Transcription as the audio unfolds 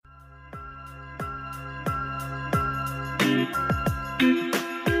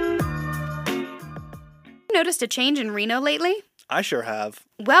Noticed a change in Reno lately? I sure have.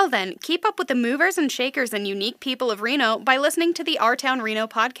 Well then, keep up with the movers and shakers and unique people of Reno by listening to the Our Town Reno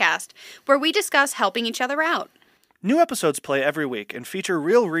podcast, where we discuss helping each other out. New episodes play every week and feature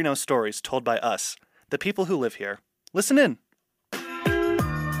real Reno stories told by us, the people who live here. Listen in.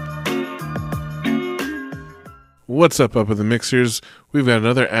 What's up in the mixers? We've got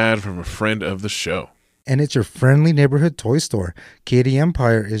another ad from a friend of the show. And it's your friendly neighborhood toy store. Katie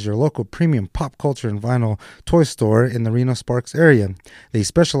Empire is your local premium pop culture and vinyl toy store in the Reno Sparks area. They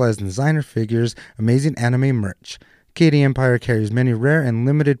specialize in designer figures, amazing anime merch. Katie Empire carries many rare and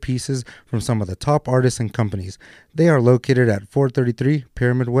limited pieces from some of the top artists and companies. They are located at 433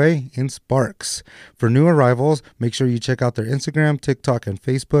 Pyramid Way in Sparks. For new arrivals, make sure you check out their Instagram, TikTok, and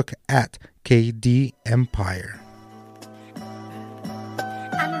Facebook at KD Empire.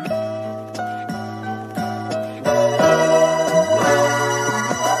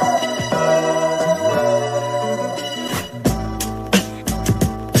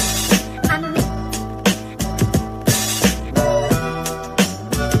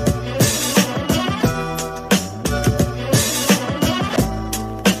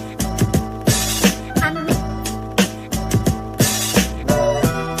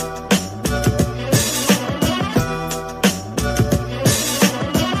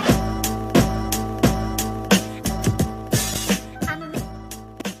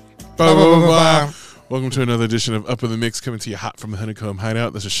 Welcome to another edition of Up in the Mix, coming to you hot from the Honeycomb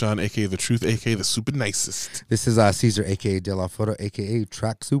Hideout. This is Sean, a.k.a. The Truth, a.k.a. The Super Nicest. This is Caesar, a.k.a. De La Foto, a.k.a.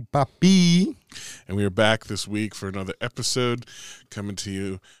 Tracksuit Papi. And we are back this week for another episode, coming to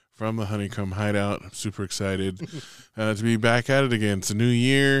you from the Honeycomb Hideout. I'm super excited to be back at it again. It's a new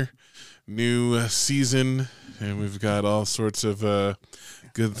year, new season, and we've got all sorts of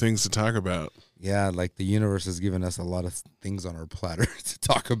good things to talk about. Yeah, like the universe has given us a lot of things on our platter to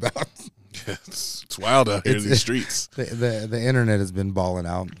talk about. Yeah, it's wild out here in these streets. The internet has been balling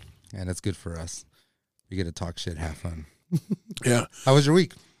out, and it's good for us. We get to talk shit, have fun. Yeah. How was your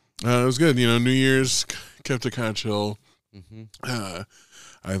week? It was good. You know, New Year's kept it kind of chill. Mm-hmm.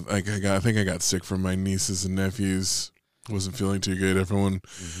 I think I got sick from my nieces and nephews. Wasn't feeling too good. Everyone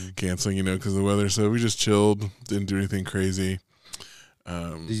canceling, because of the weather. So we just chilled. Didn't do anything crazy.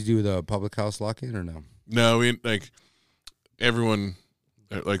 Did you do the public house lock-in or no? No, everyone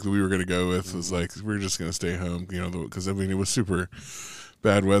we were going to go with was like, we're just going to stay home, because it was super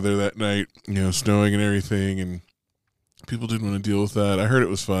bad weather that night, snowing and everything, and people didn't want to deal with that. I heard it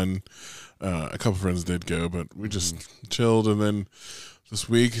was fun. A couple friends did go, but we just chilled. And then this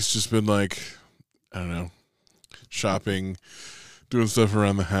week it's just been shopping, doing stuff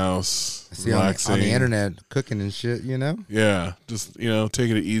around the house, relaxing. On the internet, cooking and shit, Yeah, just,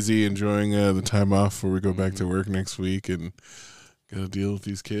 taking it easy, enjoying the time off before we go back to work next week and got to deal with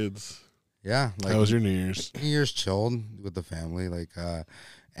these kids. Yeah. How was your New Year's? New Year's chilled with the family.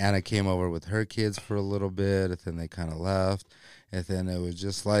 Anna came over with her kids for a little bit, and then they kind of left. And then it was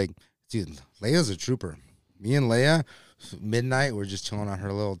just dude, Leia's a trooper. Me and Leia, midnight, we're just chilling on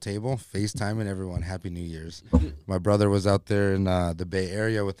her little table, FaceTiming everyone Happy New Year's. My brother was out there in the Bay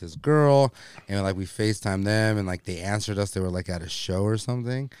Area with his girl, and we FaceTimed them, and they answered us. They were at a show or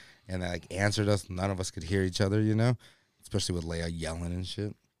something, and they answered us. None of us could hear each other, especially with Leia yelling and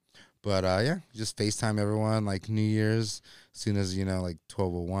shit. But yeah, just FaceTime everyone New Year's, as soon as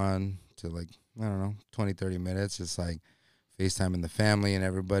 12:01 to 20, 30 minutes, just FaceTiming the family and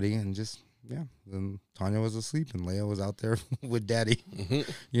everybody, and just. Yeah, then Tanya was asleep and Leia was out there with Daddy.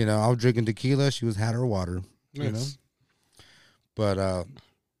 Mm-hmm. I was drinking tequila. She had her water. Nice. But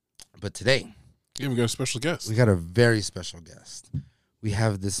today, yeah, we got a special guest. We got a very special guest. We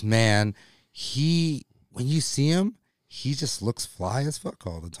have this man. When you see him, he just looks fly as fuck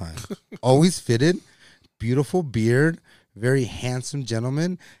all the time. Always fitted, beautiful beard, very handsome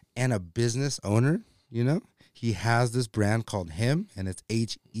gentleman, and a business owner. He has this brand called Him, and it's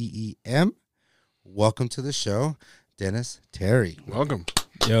HEEM. Welcome to the show, Dennis Terry. Welcome.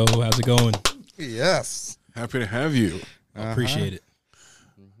 Yo, how's it going? Yes. Happy to have you. Appreciate it.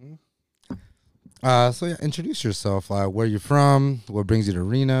 So, yeah, introduce yourself. Where you from? What brings you to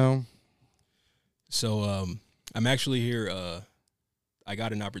Reno? So, I'm actually here. I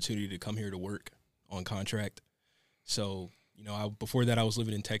got an opportunity to come here to work on contract. So, before that, I was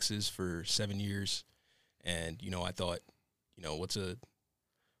living in Texas for 7 years. And, I thought, what's a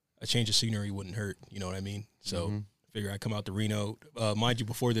change of scenery wouldn't hurt, you know what I mean? So I figure I'd come out to Reno. Mind you,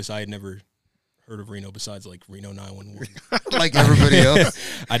 before this, I had never heard of Reno besides, Reno 911. Like everybody else.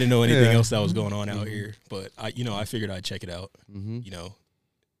 I didn't know anything else that was going on out here. But, I figured I'd check it out,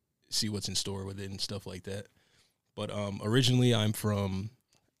 see what's in store with it and stuff like that. But originally, I'm from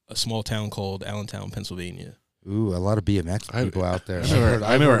a small town called Allentown, Pennsylvania. Ooh, a lot of BMX people out there.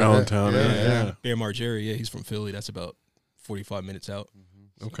 I know where Allentown is. Yeah. Bear Margera, yeah, he's from Philly. That's about 45 minutes out.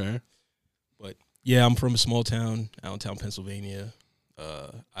 Okay. But yeah, I'm from a small town, Allentown, Pennsylvania.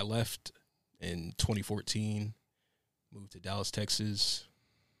 I left in 2014, moved to Dallas, Texas,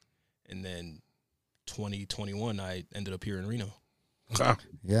 and then 2021, I ended up here in Reno.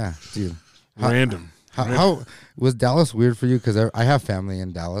 Yeah, dude. Random. How was Dallas weird for you? Because I have family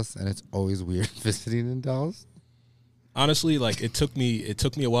in Dallas, and it's always weird visiting in Dallas. Honestly, like it took me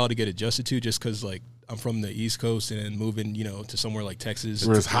a while to get adjusted to, just because like I'm from the East Coast and moving, to somewhere like Texas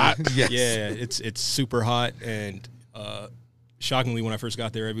Where it's hot. Yes. Yeah, it's super hot, and shockingly, when I first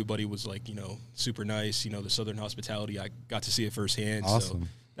got there, everybody was like, super nice. The Southern hospitality, I got to see it firsthand. Awesome. So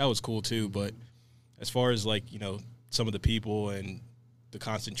that was cool too. But as far as like, some of the people and the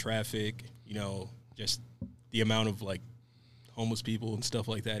constant traffic, just the amount of like homeless people and stuff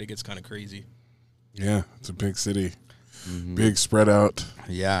like that, it gets kind of crazy. Yeah, it's a big city. Mm-hmm. Big spread out.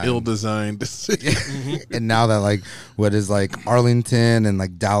 Yeah. Ill-designed city. And now that like what is like Arlington and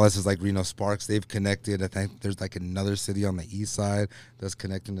like Dallas is like Reno Sparks, they've connected. I think there's like another city on the east side that's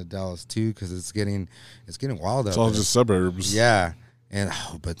connecting to Dallas too, because it's getting wild out It's all there. just suburbs. Yeah. And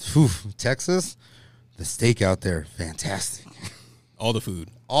Texas, the steak out there, fantastic. All the food.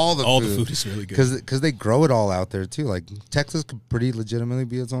 All the food is really good. Because they grow it all out there too. Like Texas could pretty legitimately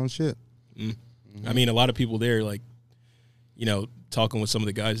be its own shit. I mean, a lot of people there, like, talking with some of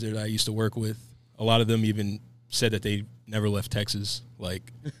the guys there that I used to work with, a lot of them even said that they never left Texas.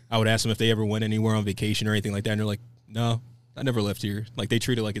 Like, I would ask them if they ever went anywhere on vacation or anything like that, and they're like, no, I never left here. Like, they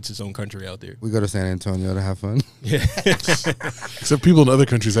treat it like it's its own country out there. We go to San Antonio to have fun. Yeah. Except people in other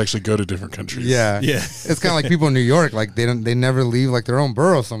countries actually go to different countries. Yeah. Yeah. It's kind of like people in New York. Like, they never leave, like, their own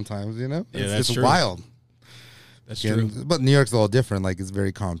borough sometimes, Yeah, It's that's true. wild. That's Yeah, true. but New York's a little different. Like, it's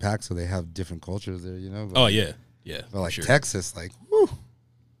very compact, so they have different cultures there, But, Oh, yeah. Yeah. But like sure. Texas, like, woo.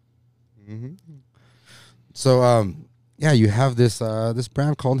 So, yeah, you have this this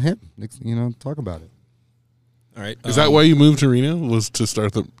brand called Him. Talk about it. All right. Is that why you moved to Reno? Was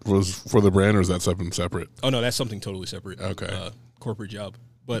for the brand, or is that something separate? Oh, no, that's something totally separate. Okay. Corporate job.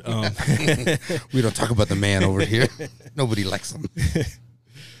 But We don't talk about the man over here. Nobody likes him.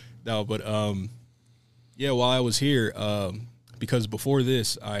 no, but yeah, while I was here, because before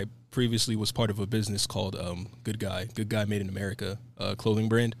this, I previously was part of a business called Good Guy Made in America, clothing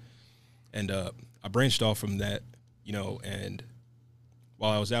brand. And I branched off from that, and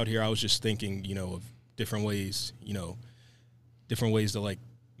while I was out here, I was just thinking, of different ways to like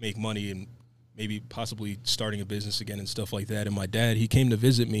make money and maybe possibly starting a business again and stuff like that. And my dad, he came to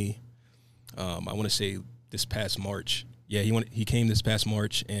visit me, I want to say this past March. Yeah, he came this past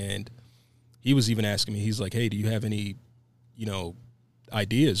March, and he was even asking me, he's like, hey, do you have any,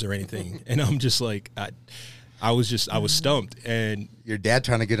 ideas or anything? And I'm just like, I was stumped. And Your dad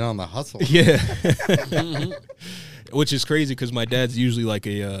trying to get in on the hustle. yeah, which is crazy because my dad's usually like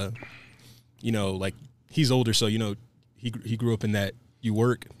a, like he's older, so he grew up in that you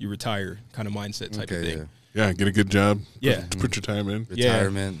work, you retire kind of mindset type of thing. Yeah, get a good job. Yeah. Put your time in.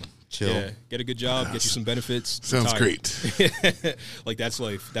 Retirement, chill. Yeah, get a good job, get you some benefits. Sounds retire. great. Like that's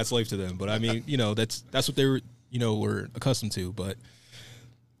life. That's life to them. But I mean, that's what they were, were accustomed to. But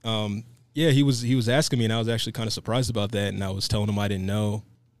yeah, he was asking me, and I was actually kind of surprised about that. And I was telling him I didn't know.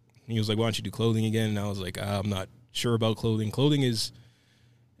 And he was like, "Why don't you do clothing again?" And I was like, "I'm not sure about clothing. Clothing it's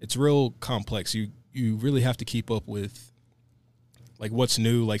real complex. You really have to keep up with like what's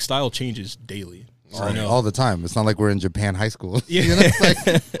new. Like style changes daily. All the time. It's not like we're in Japan high school. Yeah.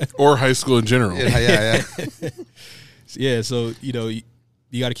 Or high school in general. Yeah. Yeah, so you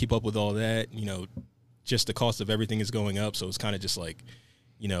got to keep up with all that. Just the cost of everything is going up, so it's kind of just like,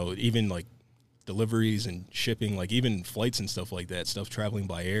 even like deliveries and shipping, like even flights and stuff like that, stuff traveling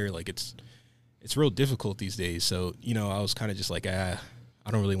by air, like it's real difficult these days. So I was kind of just like, I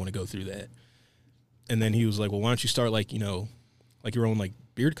don't really want to go through that. And then he was like, well, why don't you start like like your own like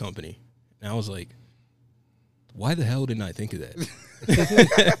beard company? And I was like, why the hell didn't I think of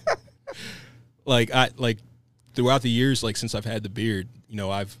that? like throughout the years, like since I've had the beard,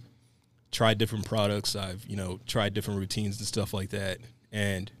 I've tried different products. I've, tried different routines and stuff like that.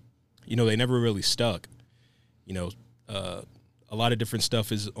 And, they never really stuck. A lot of different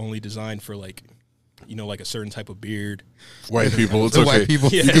stuff is only designed for like, like a certain type of beard. White people. It's The okay. white people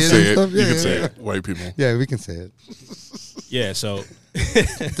You skin can say and it. stuff. You Yeah, can say yeah. it. White people. Yeah, we can say it. Yeah, so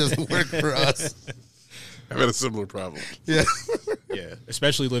It doesn't work for us. I've had a similar problem. Yeah. yeah,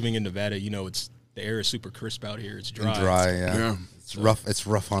 especially living in Nevada, the air is super crisp out here. It's dry. Dry, yeah. Yeah. It's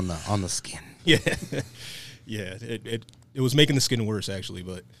rough on the skin. Yeah. Yeah, it was making the skin worse actually,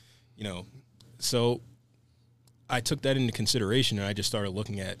 but so I took that into consideration and I just started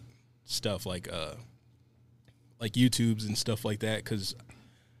looking at stuff like YouTubes and stuff like that, because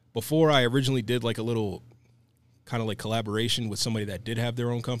before I originally did like a little kind of like collaboration with somebody that did have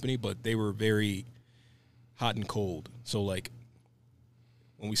their own company, but they were very hot and cold. So like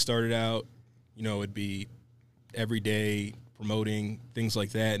when we started out, it'd be every day promoting things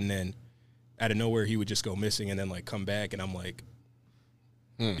like that, and then out of nowhere he would just go missing and then like come back, and I'm like,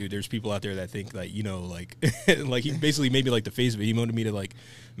 dude, there's people out there that think like, like like he basically made me like the face of it. He wanted me to like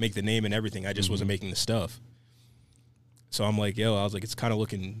make the name and everything. I just wasn't making the stuff. So I'm like, I was like, it's kind of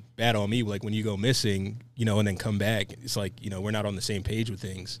looking bad on me. Like when you go missing, and then come back, it's like, we're not on the same page with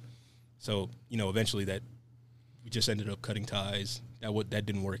things. So, eventually that we just ended up cutting ties. That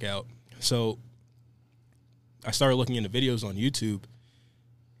didn't work out. So I started looking into videos on YouTube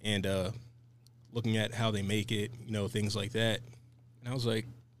and looking at how they make it, things like that. And I was like,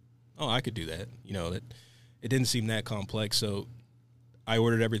 oh, I could do that. That it didn't seem that complex. So I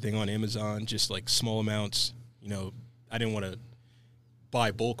ordered everything on Amazon, just like small amounts. I didn't want to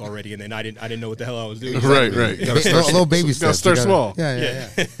buy bulk already, and then I didn't know what the hell I was doing. Right. You gotta start, a little baby steps. Gotta start small. Yeah.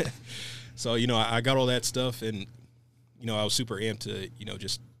 So I got all that stuff, and I was super amped to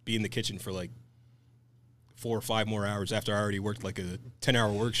just be in the kitchen for like 4 or 5 more hours after I already worked like a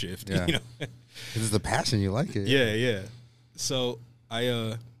 10-hour work shift. Yeah. This is the passion, you like it. Yeah. So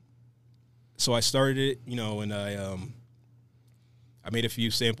I started it, and I made a few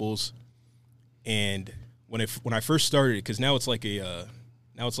samples, and when I first started it, because now it's like a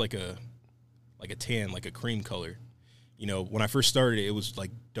tan, like a cream color. When I first started it, it was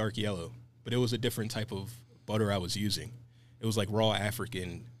like dark yellow, but it was a different type of butter I was using. It was like raw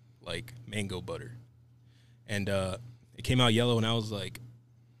African, like mango butter, and it came out yellow, and I was like,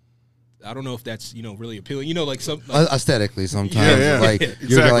 I don't know if that's really appealing. Like some aesthetically sometimes. Yeah. Like Exactly.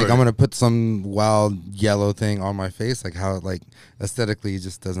 you're like, I'm gonna put some wild yellow thing on my face. Like how like aesthetically it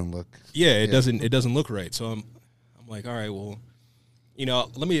just doesn't look. Yeah, it doesn't look right. So I'm like, all right, well,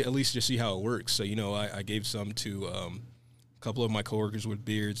 let me at least just see how it works. So I gave some to a couple of my coworkers with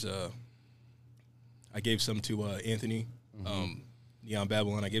beards. I gave some to Anthony, Neon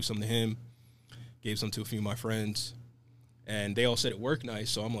Babylon. I gave some to him. Gave some to a few of my friends, and they all said it worked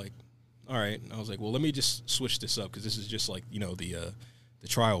nice. So I'm like, all right. And I was like, well, let me just switch this up because this is just like the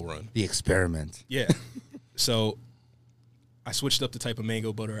trial run, the experiment. Yeah. So I switched up the type of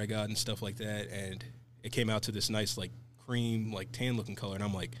mango butter I got and stuff like that, and it came out to this nice like cream, like tan looking color, and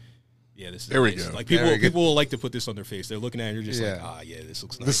I'm like, yeah, this is there nice. we go. Like people will like to put this on their face. They're looking at it, and you're just like, yeah, this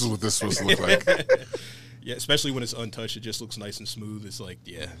looks nice. This is what this is supposed to look like. Yeah, especially when it's untouched, it just looks nice and smooth. It's like,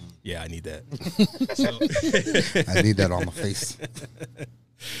 yeah, I need that. I need that on my face.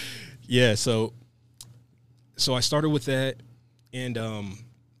 Yeah, so I started with that, and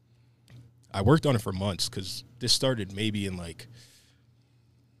I worked on it for months because this started maybe in like,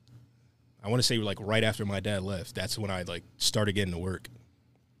 I want to say like right after my dad left. That's when I like started getting to work.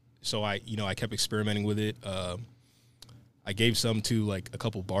 So I kept experimenting with it. I gave some to like a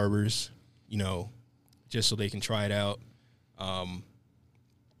couple barbers, just so they can try it out. And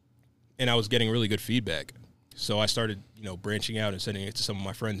I was getting really good feedback. So I started, branching out and sending it to some of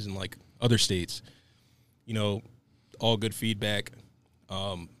my friends in like other states, all good feedback.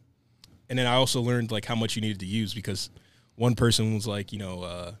 And then I also learned like how much you needed to use, because one person was like,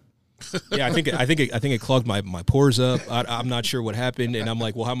 yeah, I think it clogged my pores up. I'm not sure what happened. And I'm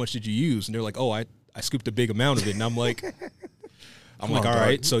like, well, how much did you use? And they're like, oh, I scooped a big amount of it. And I'm like, all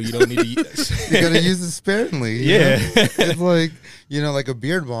right, so you don't need to use. You gotta use it sparingly. Yeah. It's like, like a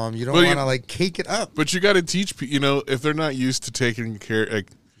beard balm. You don't want to like cake it up. But you got to teach people, if they're not used to taking care, like,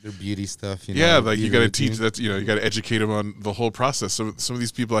 their beauty stuff. yeah, like you got to teach that. You got to educate them on the whole process. Some of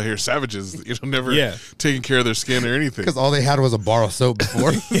these people out here are savages. Never taking care of their skin or anything. Because all they had was a bar of soap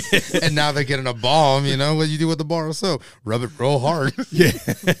before, and now they're getting a balm. What do you do with the bar of soap? Rub it real hard. Yeah.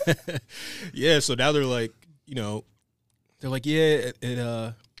 Yeah. So now they're like, they're like, yeah,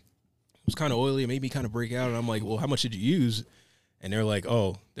 it was kind of oily. It made me kind of break out. And I'm like, well, how much did you use? And they're like,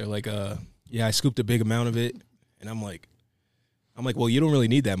 yeah, I scooped a big amount of it. And I'm like, well, you don't really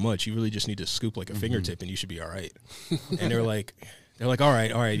need that much. You really just need to scoop like a fingertip, and you should be all right. And they're like, all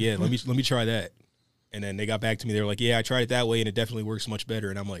right, yeah, let me try that. And then they got back to me. They were like, yeah, I tried it that way, and it definitely works much better.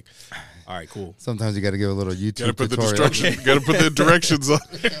 And I'm like, all right, cool. Sometimes you got to give a little YouTube Got to put tutorial. got to put the directions on.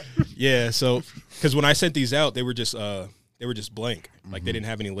 Yeah, so because when I sent these out, they were just blank. Like they didn't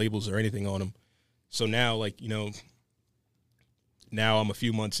have any labels or anything on them. So now, like, now I'm a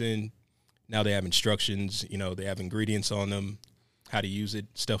few months in. Now they have instructions. They have ingredients on them, how to use it,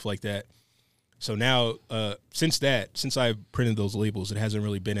 stuff like that. So now, since I printed those labels, it hasn't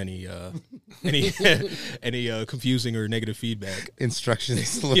really been any confusing or negative feedback.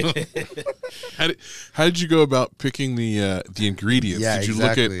 Instructions. Yeah. How did you go about picking the ingredients? Yeah, did you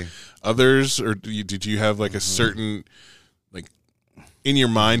exactly. look at others, or did you have like a certain, like, in your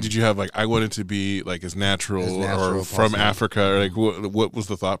mind? Did you have like, I want it to be like as natural or as from possible. Africa, or like what was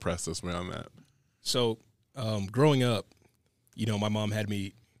the thought process behind that? So, growing up, my mom had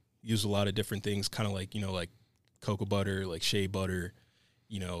me use a lot of different things, kind of like, like cocoa butter, like shea butter,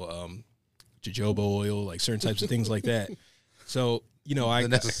 jojoba oil, like certain types of things like that. So, The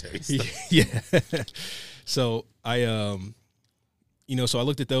necessary stuff. yeah. So I, so I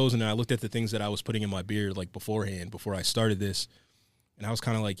looked at those, and I looked at the things that I was putting in my beer, like before I started this. And I was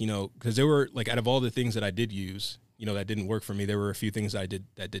kind of like, because there were, like, out of all the things that I did use, that didn't work for me, there were a few things that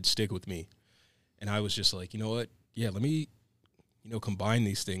did stick with me. And I was just like, you know what? Yeah, let me, combine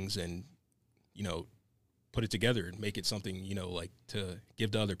these things and, put it together and make it something, like to give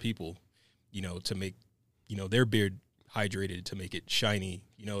to other people, to make, their beard hydrated, to make it shiny,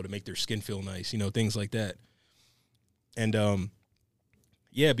 to make their skin feel nice, things like that. And,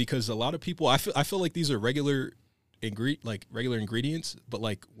 yeah, because a lot of people, I feel like these are regular ingredients, but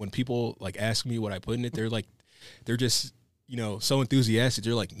like when people like ask me what I put in it, they're just, so enthusiastic.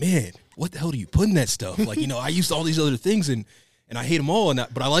 They're like, man, what the hell do you put in that stuff? Like, I used all these other things and I hate them all.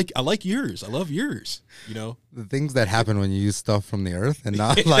 But I like yours. I love yours, The things that happen when you use stuff from the earth and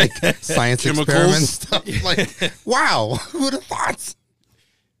not like science Chemicals. experiment stuff. Like, wow, who would have thought?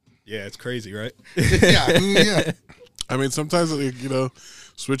 Yeah, it's crazy, right? Yeah. I mean, sometimes, like,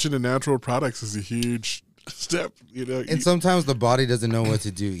 switching to natural products is a huge step, And sometimes the body doesn't know what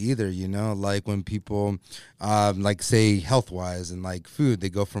to do either, like when people, like say health-wise and like food, they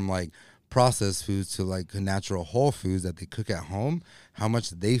go from like processed foods to like natural whole foods that they cook at home, how much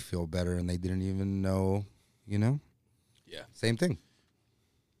they feel better and they didn't even know, Yeah, same thing.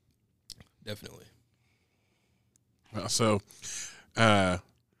 definitely. So,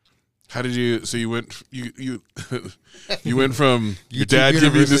 how did you? So you went you went from your YouTube dad giving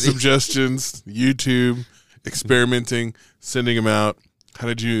you the University. suggestions, YouTube, experimenting, sending them out.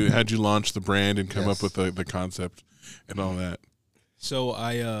 How'd you launch the brand and come up Yes. with the concept and all that? So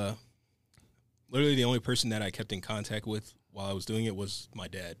I, literally the only person that I kept in contact with while I was doing it was my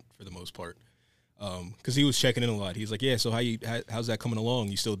dad for the most part. Cause he was checking in a lot. He's like, yeah, so how's that coming along?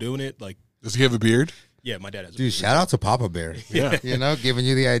 You still doing it? Like, Does he have a beard? yeah, my dad has a Dude, shout out to Papa Bear. Yeah. Giving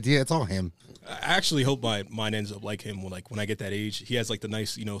you the idea. It's all him. I actually hope mine ends up like him. When I get that age, he has like the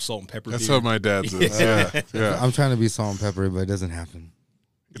nice, salt and pepper. That's beard. how my dad's is. Yeah. I'm trying to be salt and pepper, but it doesn't happen.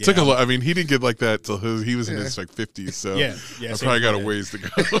 It took a lot. I mean, he didn't get like that till he was in his like 50s. So Yeah, I same probably with got my a dad. ways to go.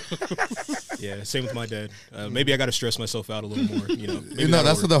 Yeah, same with my dad. Maybe I got to stress myself out a little more. Maybe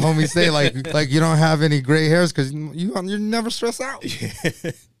That's what the homies say. Like you don't have any gray hairs because you're never stressed out.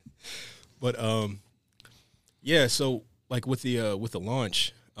 But yeah. So like with the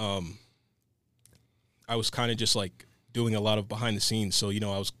launch, I was kind of just like doing a lot of behind the scenes. So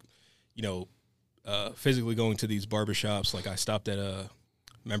I was, physically going to these barbershops. Like I stopped at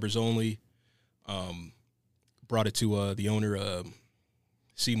Members Only, brought it to the owner,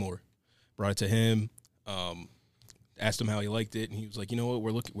 Seymour, brought it to him, asked him how he liked it, and he was like, you know what,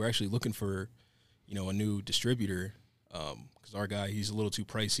 we're actually looking for, a new distributor, because our guy, he's a little too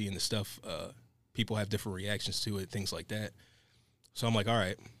pricey, and the stuff, people have different reactions to it, things like that. So I'm like, all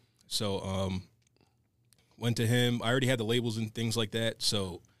right. So went to him. I already had the labels and things like that,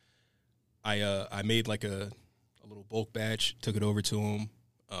 so I made like a little bulk batch, took it over to him,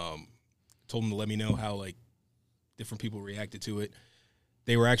 told him to let me know how like different people reacted to it.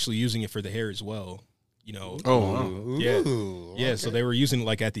 They were actually using it for the hair as well, Oh, wow. Yeah. Ooh, Yeah, okay. so they were using it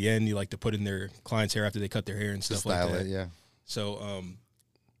like at the end, you like to put in their client's hair after they cut their hair and To stuff like style that. it, yeah. So,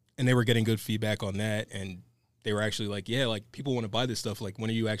 and they were getting good feedback on that, and they were actually like, yeah, like people want to buy this stuff. Like, when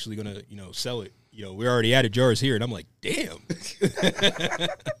are you actually gonna, sell it? We already added jars here, and I'm like, damn.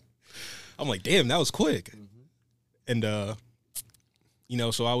 I'm like, damn, that was quick. And so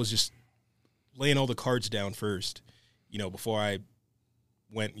I was just laying all the cards down first, before I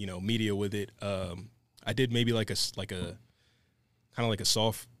went, media with it. I did maybe like a kind of like a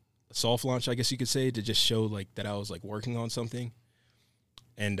soft launch, I guess you could say, to just show like that I was like working on something.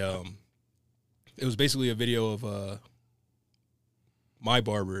 And it was basically a video of my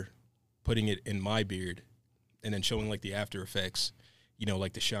barber putting it in my beard and then showing like the after effects,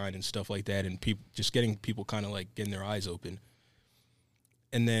 like the shine and stuff like that, and people just getting people kind of like getting their eyes open.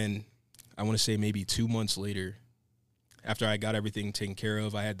 And then I want to say maybe 2 months later, after I got everything taken care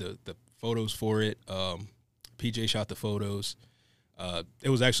of, I had the photos for it. PJ shot the photos. It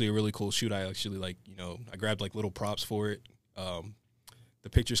was actually a really cool shoot. I actually I grabbed like little props for it. The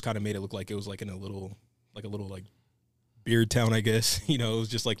pictures kind of made it look like it was like in a little beard town, I guess. It was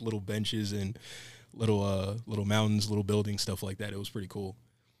just like little benches and little mountains, little buildings, stuff like that. It was pretty cool.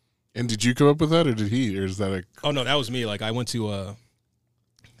 And did you come up with that, or did he, or is that a? Oh no, that was me. Like I went to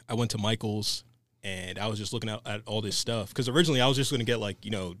Michael's, and I was just looking at all this stuff because originally I was just gonna get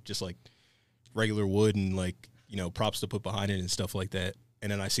just like regular wood and props to put behind it and stuff like that.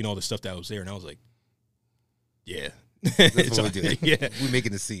 And then I seen all the stuff that was there, and I was like, yeah, That's what we're doing. Yeah, We're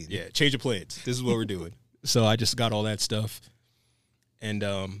making the scene. yeah, change of plans. This is what we're doing. So I just got all that stuff, and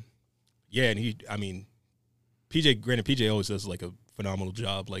and PJ always does like a phenomenal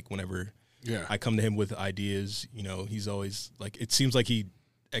job. Like whenever I come to him with ideas, he's always like, it seems like he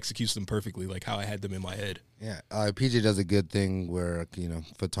executes them perfectly, like how I had them in my head. Yeah, PJ does a good thing where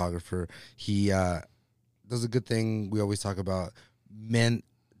photographer, he does a good thing. We always talk about men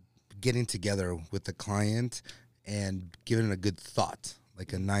getting together with the client and giving it a good thought,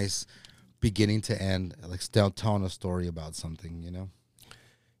 like a nice beginning to end, like still telling a story about something,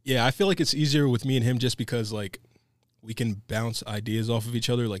 Yeah, I feel like it's easier with me and him just because like we can bounce ideas off of each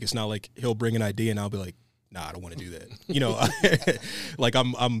other. Like it's not like he'll bring an idea and I'll be like, nah, I don't want to do that. Like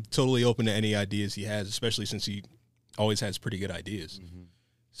I'm totally open to any ideas he has, especially since he always has pretty good ideas. Mm-hmm.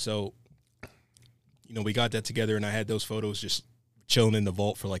 So, we got that together, and I had those photos just chilling in the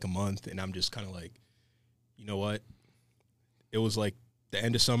vault for like a month, and I'm just kind of like, you know what? It was like the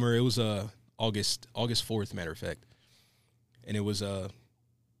end of summer. It was August 4th, matter of fact, and it was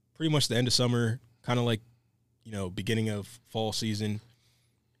pretty much the end of summer, kind of like beginning of fall season,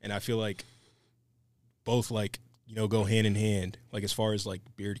 and I feel like both go hand in hand, like as far as like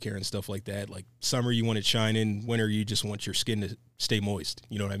beard care and stuff like that. Like summer you want it shining, winter you just want your skin to stay moist.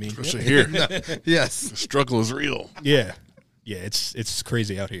 You know what I mean? Especially here. Yes. The struggle is real. Yeah. Yeah, it's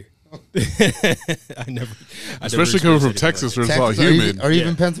crazy out here. Especially coming from Texas where it's all humid. Or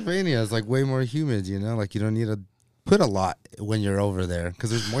even Pennsylvania, it's like way more humid, like you don't need to put a lot when you're over there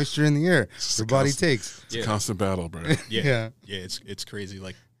because there's moisture in the air your body takes. It's a constant battle, bro. Yeah, it's crazy.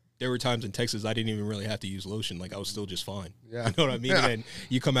 Like there were times in Texas I didn't even really have to use lotion. Like I was still just fine. Yeah. You know what I mean? Yeah. And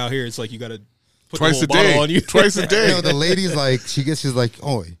you come out here, it's like you got to put twice the whole bottle on you. Twice a day. The lady's like, she's like,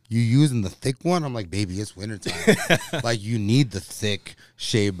 oh, you using the thick one? I'm like, baby, it's wintertime. Like you need the thick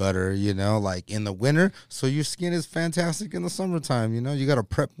shea butter, like in the winter. So your skin is fantastic in the summertime. You got to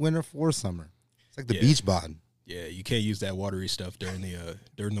prep winter for summer. It's like the beach bod. Yeah, you can't use that watery stuff during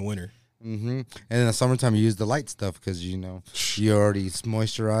the winter. Mm-hmm. And in the summertime, you use the light stuff because you already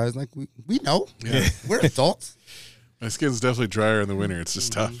moisturized. Like we know, we're adults. My skin's definitely drier in the winter. It's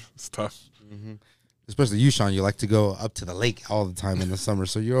just tough. It's tough. Mm-hmm. Especially you, Sean. You like to go up to the lake all the time in the summer,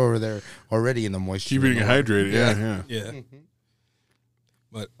 so you're over there already in the moisture. Keeping it hydrated. Yeah. Mm-hmm.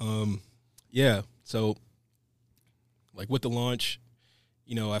 But So, like with the launch,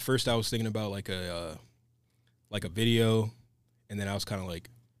 at first I was thinking about like a video, and then I was kind of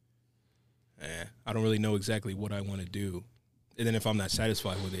like, I don't really know exactly what I want to do. And then if I'm not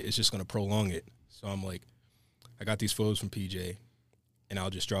satisfied with it, it's just going to prolong it. So I'm like, I got these photos from PJ, and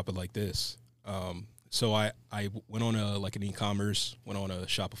I'll just drop it like this. So I went on an e-commerce, went on a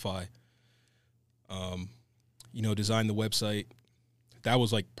Shopify, designed the website. That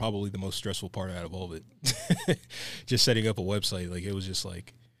was like probably the most stressful part out of all of it. Just setting up a website. Like it was just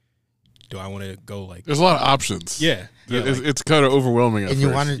like, do I want to go like... There's a lot of options. Yeah. It's kind of overwhelming at and first.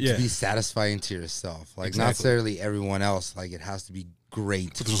 You want it to be satisfying to yourself. Like, not necessarily everyone else. Like, it has to be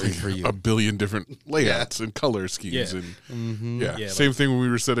great for you. A billion different layouts and color schemes. Yeah. And same thing when we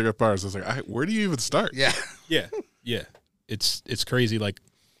were setting up ours. I was like, where do you even start? Yeah. Yeah. It's crazy. Like,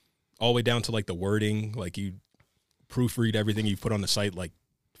 all the way down to, like, the wording. Like, you proofread everything you put on the site, like,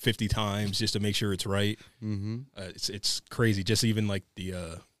 50 times just to make sure it's right. Mm-hmm. It's crazy. Just even, like,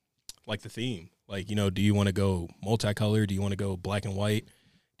 the theme, like, do you want to go multicolor? Do you want to go black and white?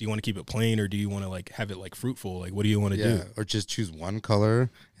 Do you want to keep it plain, or do you want to like have it like fruitful? Like, what do you want to do? Or just choose one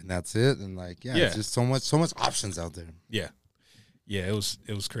color and that's it. And like, it's just so much options out there. Yeah. It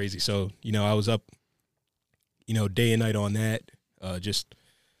was crazy. So, I was up, day and night on that, just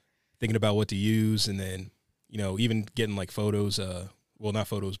thinking about what to use. And then, even getting like photos, well, not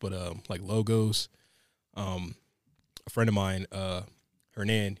photos, but, like logos. A friend of mine,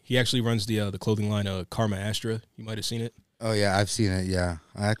 Hernan, he actually runs the clothing line Karma Astra. You might have seen it. Oh yeah, I've seen it. Yeah,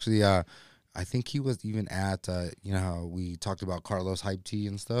 I actually, I think he was even at how we talked about Carlos Hype Tea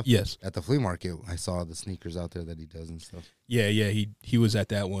and stuff. Yes, at the flea market, I saw the sneakers out there that he does and stuff. Yeah, he was at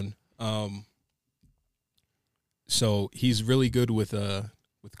that one. So he's really good with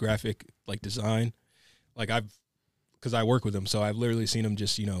graphic like design. Like I've because I work with him, so I've literally seen him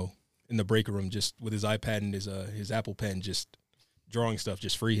just, in the break room, just with his iPad and his Apple Pen, just drawing stuff,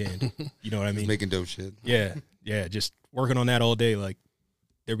 just freehand. You know what I mean? Making dope shit. Yeah, just working on that all day. Like,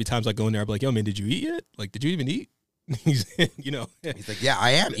 there'd be times I go in there, I'd be like, yo, man, did you eat yet? Like, did you even eat? He's like, yeah,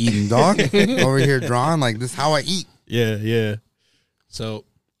 I am eating, dog. Over here drawing, like, this is how I eat. Yeah. So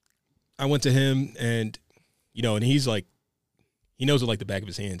I went to him, and, and he's like, he knows it like the back of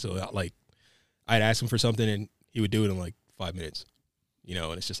his hand. So, like, I'd ask him for something, and he would do it in, like, 5 minutes,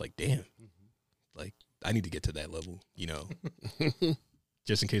 and it's just like, damn, like, I need to get to that level,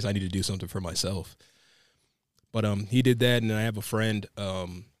 just in case I need to do something for myself. But he did that, and I have a friend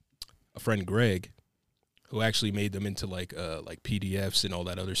Greg, who actually made them into like PDFs and all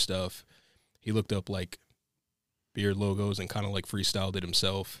that other stuff. He looked up like beard logos and kind of like freestyled it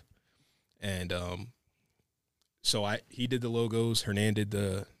himself. And so he did the logos, Hernan did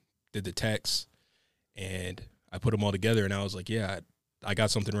the text, and I put them all together, and I was like, yeah, I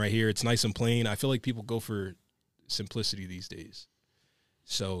got something right here. It's nice and plain. I feel like people go for simplicity these days.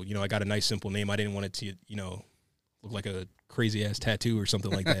 So, I got a nice simple name. I didn't want it to, look like a crazy ass tattoo or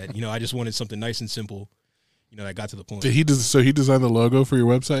something like that. I just wanted something nice and simple, that got to the point. He designed the logo for your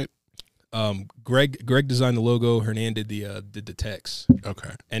website? Greg designed the logo. Hernan did the text.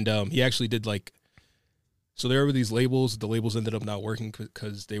 Okay. And he actually did so there were these labels. The labels ended up not working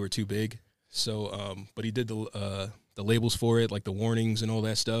because they were too big. So, but he did the labels for it, like the warnings and all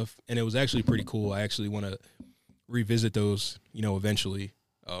that stuff. And it was actually pretty cool. I actually want to revisit those, eventually,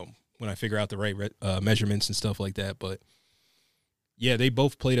 when I figure out the right measurements and stuff like that. But yeah, they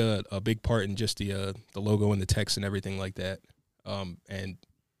both played a big part in just the logo and the text and everything like that. And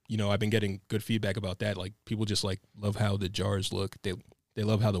I've been getting good feedback about that. Like, people just love how the jars look. They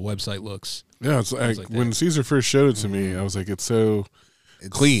love how the website looks. Yeah, it's like when Caesar first showed it to me, I was like, it's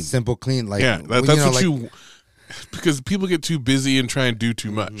clean, simple, clean. Like, yeah, that's what you. Because people get too busy and try and do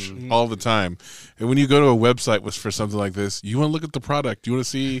too much all the time. And when you go to a website for something like this, you want to look at the product. You want to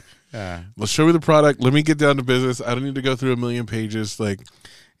see, let's show me the product. Let me get down to business. I don't need to go through a million pages.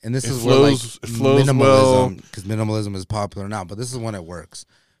 And this is where it flows well. Because minimalism is popular now, but this is when it works.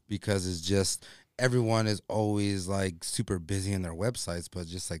 Because it's just, everyone is always super busy in their websites, but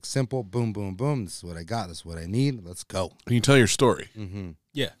just simple, boom, boom, boom. This is what I got. This is what I need. Let's go. And you tell your story. Mm-hmm.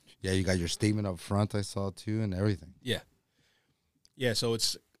 Yeah. Yeah, you got your statement up front, I saw too, and everything. Yeah, so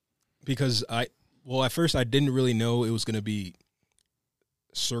it's because at first I didn't really know it was going to be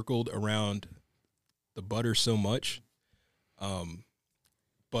circled around the butter so much.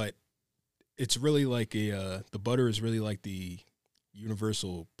 But it's really the butter is really like the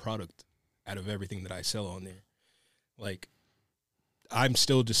universal product out of everything that I sell on there. Like, I'm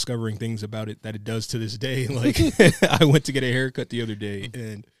still discovering things about it that it does to this day. Like, I went to get a haircut the other day,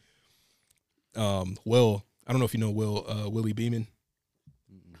 and Will, I don't know if you know Willie Beeman.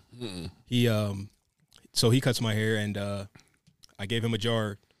 He so he cuts my hair, and I gave him a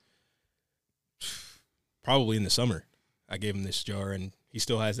jar probably in the summer. I gave him this jar, and he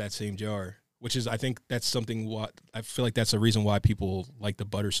still has that same jar, which is, I think that's something I feel like that's a reason why people like the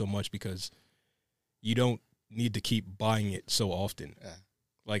butter so much, because you don't need to keep buying it so often. Yeah.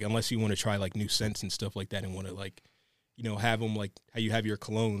 Like, unless you want to try new scents and stuff like that, and want to have them how you have your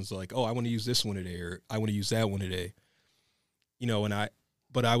colognes, oh, I want to use this one today, or I want to use that one today. And I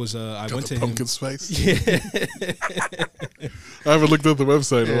went to pumpkin him. Spice. Yeah. I haven't looked at the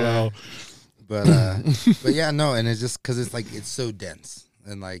website in a while. But yeah, no, and it's just because it's so dense,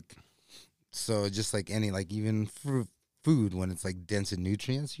 and so just any even food, when it's dense in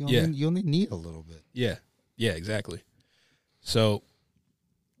nutrients, you only need a little bit. Yeah, exactly. So,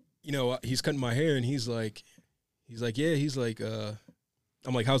 he's cutting my hair, and he's like,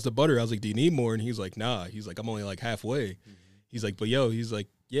 I'm like, how's the butter? I was like, do you need more? And he's like, nah. He's like, I'm only halfway. Mm-hmm. He's like, but he's like,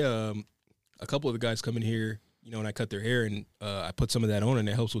 yeah, a couple of the guys come in here, and I cut their hair, and I put some of that on, and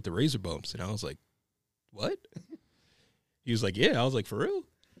it helps with the razor bumps. And I was like, what? He was like, yeah. I was like, for real?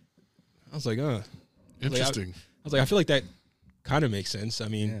 I was like, interesting. I was like, I feel like that kind of makes sense. I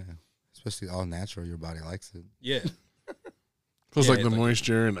mean, yeah. Especially all natural, your body likes it. Yeah. Feels like the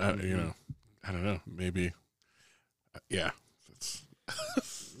moisture, and I don't know, maybe. Yeah.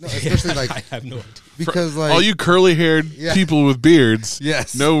 No, especially I have no idea. Because all you curly haired people with beards,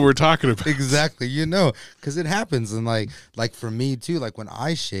 yes, know what we're talking about. Exactly, because it happens, and like for me too. When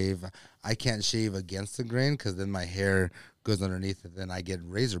I shave, I can't shave against the grain because then my hair goes underneath it. Then I get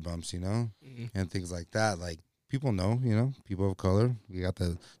razor bumps, and things like that. People know, people of color, we got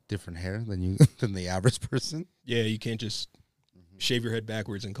the different hair than the average person. Yeah, you can't just shave your head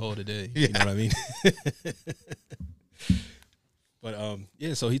backwards and call it a day. Yeah. You know what I mean? But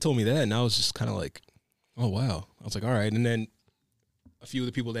so he told me that, and I was just kind of like, oh, wow. I was like, all right. And then a few of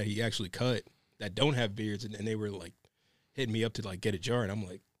the people that he actually cut that don't have beards, and they were like hitting me up to like get a jar. And I'm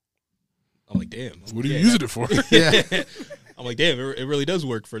like, damn. What are you using it for? Yeah. I'm like, damn, it really does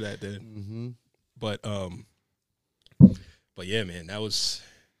work for that then. Mm-hmm. But yeah, man, that was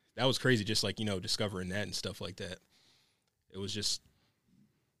crazy. Just like, discovering that and stuff like that. It was just,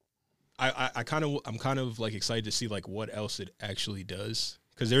 I'm kind of like excited to see like what else it actually does.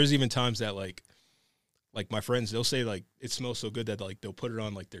 Cause there's even times that like my friends, they'll say like it smells so good that like they'll put it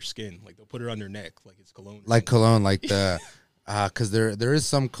on like their skin, like they'll put it on their neck, like it's cologne. Like cologne, like the, cause there is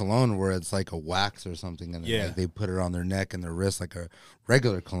some cologne where it's like a wax or something, and Yeah. like they put it on their neck and their wrist like a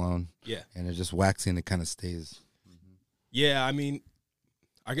regular cologne. Yeah. And it's just waxy and it kind of stays. Yeah, I mean,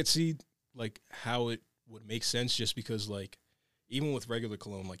 I could see like how it would make sense just because like even with regular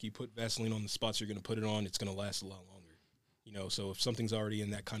cologne, like you put Vaseline on the spots you're going to put it on, it's going to last a lot longer. So if something's already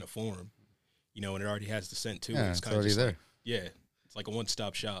in that kind of form, and it already has the scent too, Yeah, it's it's kind of already just there. like, yeah, it's like a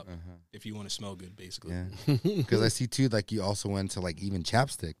one-stop shop Uh-huh. if you want to smell good, basically. Yeah. Because I see too, like you also went to like even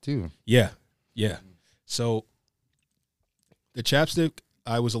chapstick too. Yeah. So the chapstick,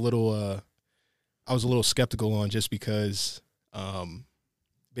 I was a little skeptical on just because,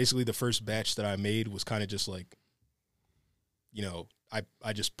 basically the first batch that I made was kind of just like,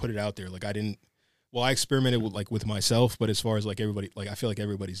 I just put it out there. Like I experimented with myself, but as far as like everybody, like I feel like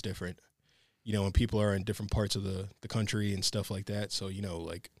everybody's different, and people are in different parts of the country and stuff like that. So,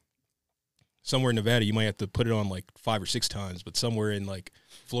 like somewhere in Nevada, you might have to put it on like 5 or 6 times, but somewhere in like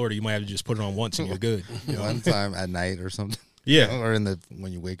Florida, you might have to just put it on once and you're good. One time at night or something. Yeah. Or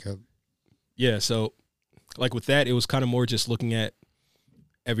when you wake up. Yeah. So like with that, it was kind of more just looking at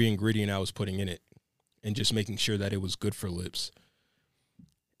every ingredient I was putting in it and just making sure that it was good for lips.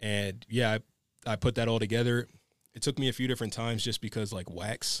 And yeah, I put that all together. It took me a few different times just because like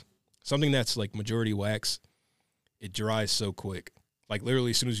wax, something that's like majority wax, it dries so quick. Like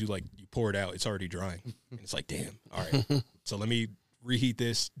literally as soon as you pour it out, it's already drying. And it's like, damn, all right. So let me reheat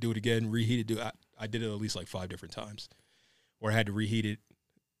this, do it again, reheat it. I did it at least like 5 different times where I had to reheat it,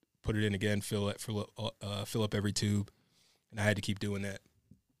 put it in again, fill up every tube. And I had to keep doing that.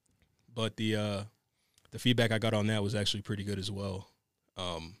 But the feedback I got on that was actually pretty good as well.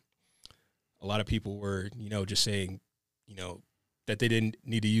 A lot of people were, just saying, that they didn't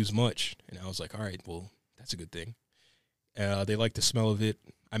need to use much. And I was like, all right, well, that's a good thing. They liked the smell of it.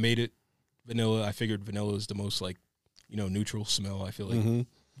 I made it vanilla. I figured vanilla is the most neutral smell. I feel like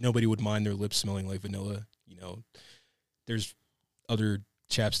nobody would mind their lips smelling like vanilla. There's other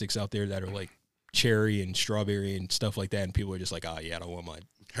chapsticks out there that are like cherry and strawberry and stuff like that. And people are just like, yeah, I don't want mine.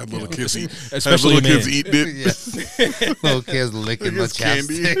 Had little kids eat. Especially had little kids men. eating it. Yeah. Little kids licking the It's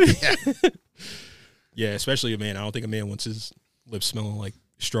candy. chapstick. Yeah. Yeah, especially a man. I don't think a man wants his lips smelling like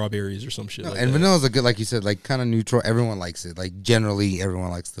strawberries or some shit like that. And vanilla's a good, like you said, like kind of neutral. Everyone likes it. Like generally,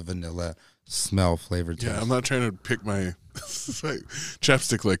 everyone likes the vanilla smell flavor taste. Yeah, I'm not trying to pick my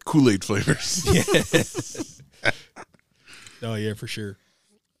chapstick like Kool-Aid flavors. Oh yeah, for sure.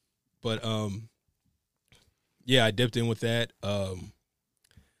 But yeah, I dipped in with that.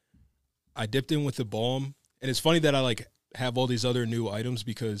 I dipped in with the balm, and it's funny that I have all these other new items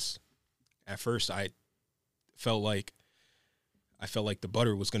because at first I felt like the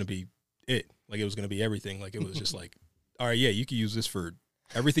butter was going to be it. Like it was going to be everything. Like it was just like, all right, yeah, you can use this for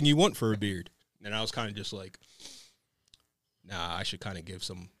everything you want for a beard. And I was kind of just like, nah, I should kind of give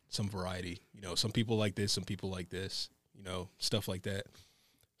some variety. Some people like this, some people like this, stuff like that.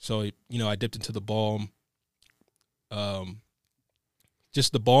 So, I dipped into the balm.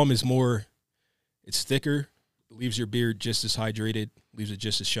 Just the balm is more, it's thicker, leaves your beard just as hydrated, leaves it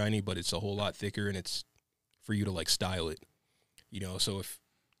just as shiny, but it's a whole lot thicker, and it's for you to style it. So if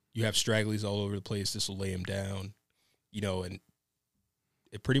you have stragglies all over the place, this will lay them down, and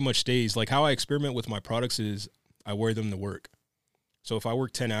it pretty much stays. Like how I experiment with my products is I wear them to work. So if I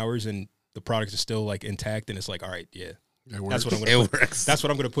work 10 hours and the product is still intact, then it's like, all right, yeah. That's what I'm going to put. works. That's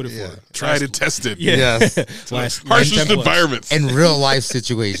what I'm going to put it for. Tried and tested. Yeah. Yes. Harshest environments. In real life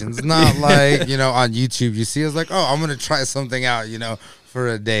situations, not like, on YouTube, you see it's like, oh, I'm going to try something out, for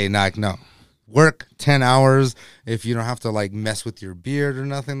a day. Like, no. Work 10 hours. If you don't have to mess with your beard or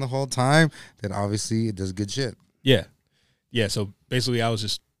nothing the whole time, then obviously it does good shit. Yeah. Yeah. So basically I was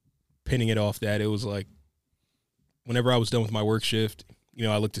just pinning it off that. It was like whenever I was done with my work shift,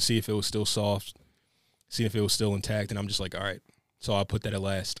 I looked to see if it was still soft, see if it was still intact. And I'm just like, all right. So I'll put that at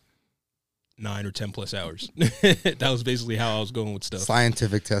last 9 or 10 plus hours. That was basically how I was going with stuff.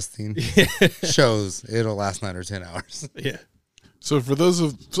 Scientific testing shows it'll last 9 or 10 hours. Yeah. So for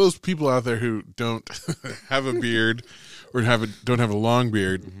those people out there who don't have a beard or don't have a long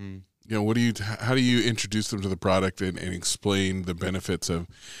beard, how do you introduce them to the product and explain the benefits of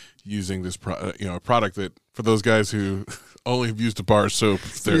using this a product that, for those guys who only have used a bar of soap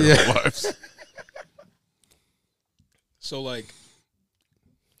their whole lives? So like,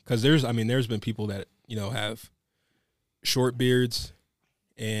 because there's been people that, have short beards,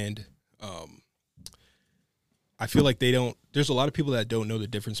 and I feel like there's a lot of people that don't know the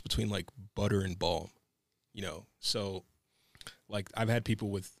difference between like butter and balm, so like I've had people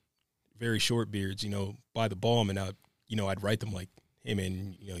with very short beards, buy the balm, and I'd write them like, hey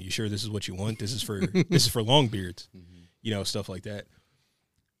man, you sure this is what you want? This is for long beards, stuff like that.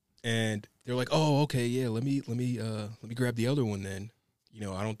 And they're like, oh, okay, yeah, let me grab the other one then.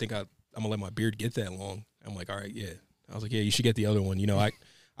 I don't think I'm gonna let my beard get that long. I'm like, all right, yeah. I was like, yeah, you should get the other one.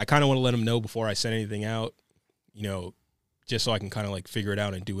 I kind of want to let them know before I send anything out, just so I can kind of like figure it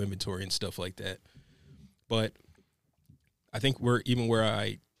out and do inventory and stuff like that. But I think where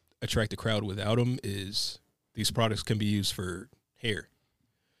I attract the crowd without them is these products can be used for hair.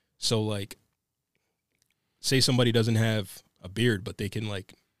 So like, say somebody doesn't have a beard, but they can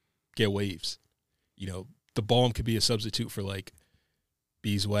like get waves. The balm could be a substitute for like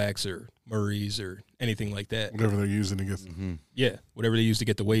beeswax or Murray's or anything like that. Whatever they're using to get, yeah, whatever they use to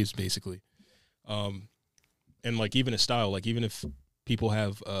get the waves, basically. And like even a style, like even if people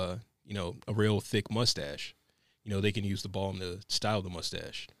have a real thick mustache, they can use the balm to style the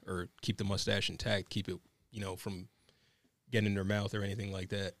mustache or keep the mustache intact, keep it, from getting in their mouth or anything like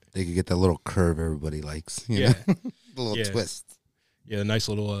that. They could get that little curve everybody likes. You Yeah, know? The little twist. Yeah, nice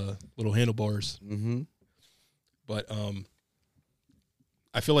little handlebars. Mm-hmm. But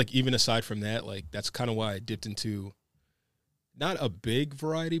I feel like even aside from that, like that's kind of why I dipped into not a big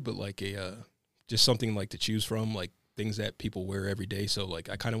variety, but like just something like to choose from, like things that people wear every day. So like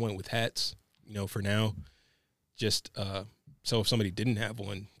I kind of went with hats, for now, just so if somebody didn't have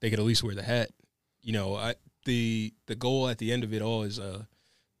one, they could at least wear the hat. The goal at the end of it all is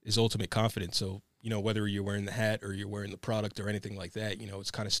ultimate confidence. So whether you're wearing the hat or you're wearing the product or anything like that,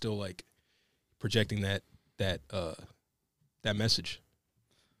 it's kind of still like projecting that message.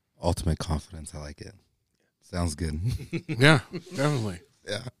 Ultimate confidence. I like it. Sounds good. Yeah, definitely.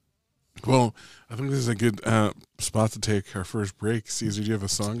 Yeah. Well, I think this is a good spot to take our first break. Caesar, do you have a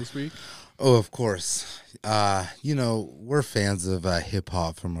song this week? Oh, of course. We're fans of hip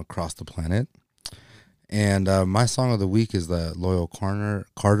hop from across the planet. And my song of the week is the Loyal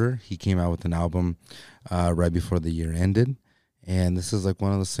Carter. He came out with an album right before the year ended. And this is like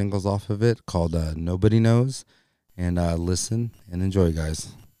one of the singles off of it called Nobody Knows. And listen and enjoy,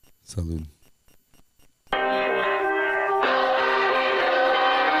 guys. Salud.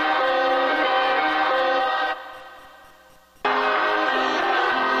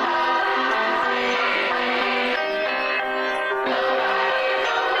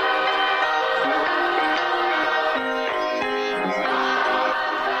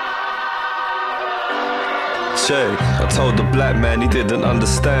 I told the black man he didn't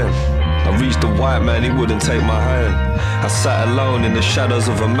understand. I reached the white man, he wouldn't take my hand. I sat alone in the shadows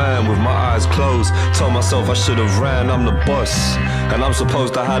of a man with my eyes closed. Told myself I should have ran, I'm the boss, and I'm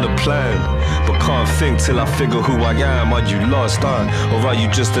supposed to have a plan. But can't think till I figure who I am. Are you lost, or are you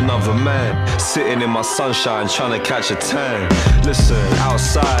just another man? Sitting in my sunshine trying to catch a tan. Listen,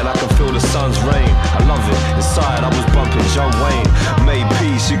 outside I can feel the sun's rain. I love it, inside I was bumping John Wayne. Made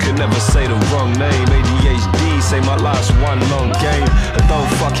peace, you can never say the wrong name. ADHD, say my life's one long game. And don't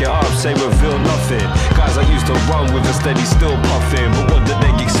fuck it up, say reveal nothing. Guys I used to run with a steady still puffing. But what did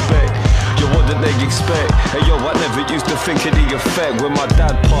they expect? Yo, what did they expect? Hey yo, I never used to think of the effect. When my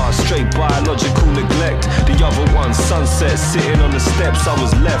dad passed, straight biological neglect. The other one, sunset, sitting on the steps, I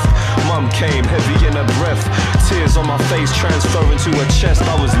was left. Mum came, heavy in her breath. Tears on my face, transferring to her chest,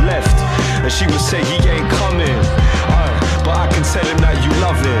 I was left. And she would say, he ain't coming. But I can tell him that you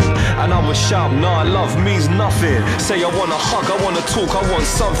love him. And I would shout, nah, love means nothing. Say I wanna hug, I wanna talk, I want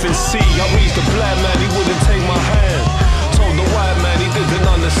something. See, I reached the black man, he wouldn't take my hand. Told the white man, he didn't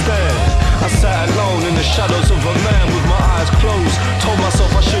understand. I sat alone in the shadows of a man with my eyes closed. Told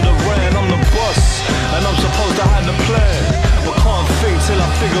myself I should have ran, I'm the boss, and I'm supposed to have the plan. But can't think till I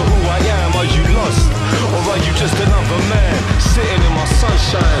figure who I am. Are you lost, or are you just another man sitting in my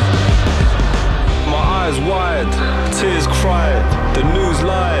sunshine? My eyes wide, tears cried, the news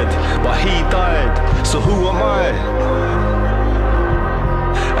lied, but he died, so who am I?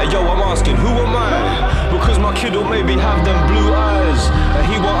 Hey yo, I'm asking, who am I? Because my kid will maybe have them blue eyes, and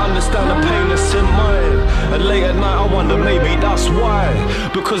he won't understand the pain that's in mine. And late at night I wonder, maybe that's why.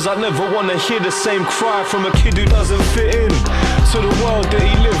 Because I never want to hear the same cry from a kid who doesn't fit in to the world that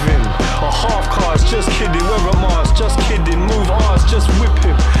he live in. Or half cars, just kidding, wear a mask, just kidding, move ours, just whip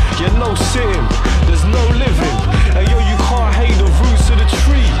him. Yeah, no sitting, there's no living. And yo, you can't hate the roots of the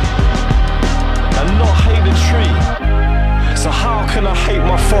tree and not hate the tree. So how can I hate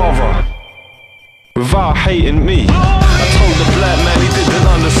my father without hating me? I told the black man he didn't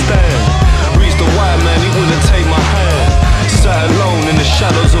understand. Reached the white man, he wouldn't take my hand. Sat alone in the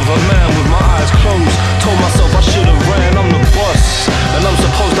shadows of a man with my eyes closed. Told myself I should have ran, I'm the boss and I'm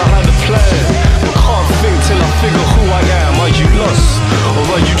supposed to have a plan. But can't think till I figure who I am. Are you lost or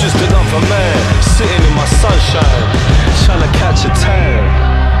are you just another man sitting in my sunshine trying to catch a tan?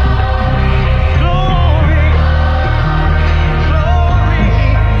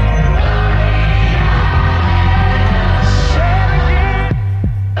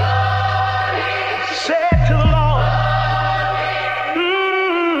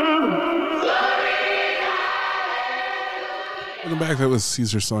 Welcome back. That was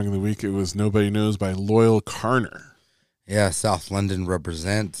Caesar's Song of the Week. It was Nobody Knows by Loyal Carner. Yeah, South London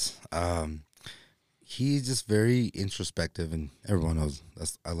represents. He's just very introspective, and everyone knows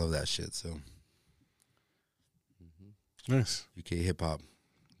I love that shit. So, Nice. UK hip hop,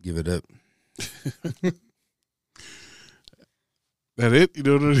 give it up. That it? You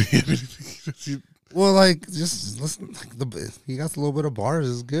don't know anything? Well, like, just listen. Like he got a little bit of bars.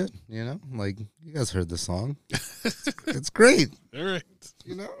 Is good, you know. Like, you guys heard the song. It's great. All right.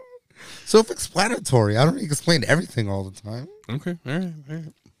 You know, self-explanatory. I don't need to explain everything all the time. Okay. All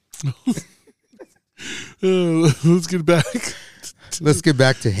right. Let's get back. Let's get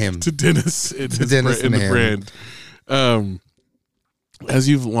back to him. To Dennis and To Dennis and the him. brand. As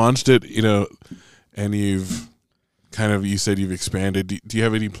you've launched it, you know, and you've kind of, you said you've expanded. Do you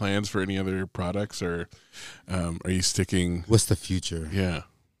have any plans for any other products, or are you sticking? What's the future? Yeah.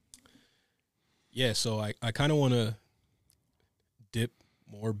 Yeah, so I kind of want to dip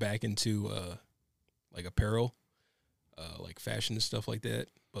more back into like apparel, like fashion and stuff like that,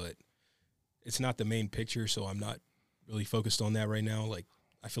 but it's not the main picture, so I'm not really focused on that right now. Like,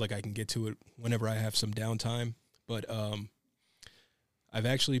 I feel like I can get to it whenever I have some downtime, but I've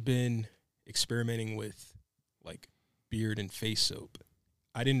actually been experimenting with like beard and face soap.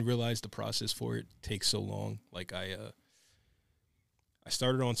 I didn't realize the process for it takes so long. Like, I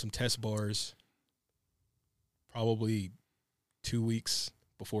started on some test bars probably 2 weeks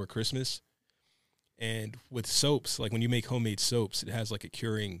before Christmas. And with soaps, like when you make homemade soaps, it has like a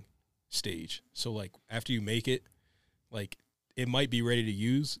curing stage. So like after you make it, like it might be ready to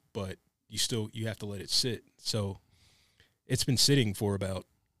use, but you have to let it sit. So it's been sitting for about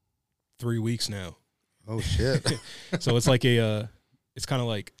 3 weeks now. Oh shit. So it's like it's kind of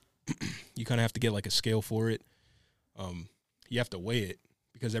like you kind of have to get like a scale for it. You have to weigh it,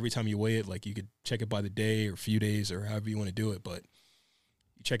 because every time you weigh it, like you could check it by the day or a few days or however you want to do it, but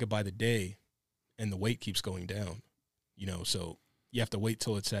you check it by the day and the weight keeps going down, you know, so you have to wait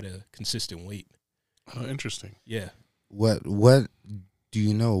till it's at a consistent weight. Oh, interesting. Yeah. What do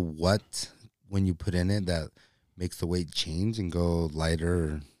you know what when you put in it that makes the weight change and go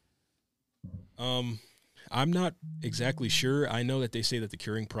lighter? I'm not exactly sure. I know that they say that the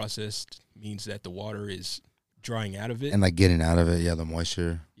curing process means that the water is drying out of it. And like getting out of it, yeah, the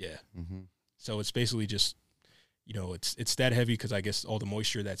moisture. Yeah. Mm-hmm. So it's basically just, you know, it's that heavy because I guess all the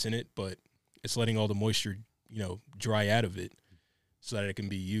moisture that's in it, but it's letting all the moisture, you know, dry out of it so that it can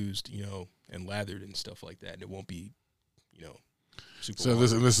be used, you know, and lathered and stuff like that. And it won't be, you know, super So hard.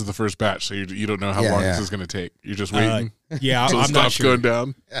 this is the first batch, so you don't know how Yeah, long yeah. this is going to take. You're just waiting Yeah, until it I'm not stops sure. going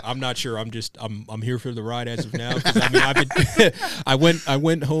down. I'm not sure. I'm here for the ride as of now. 'Cause, I mean, I've been, I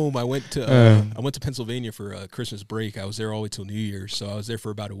went home. I went to Pennsylvania for Christmas break. I was there all the way till New Year's, so I was there for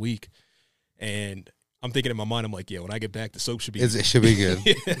about a week. And I'm thinking in my mind, I'm like, yeah, when I get back, the soap should be It should be good.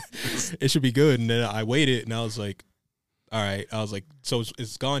 it should be good. And then I weighed it, and I was like, all right. I was like, so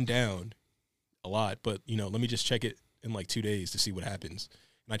it's gone down a lot, but you know, let me just check it in like 2 days to see what happens.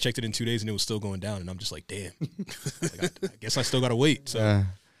 And I checked it in 2 days, and it was still going down. And I'm just like, damn. Like, I guess I still gotta wait. So.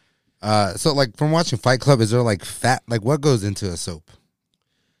 So like from watching Fight Club, is there like fat? Like what goes into a soap?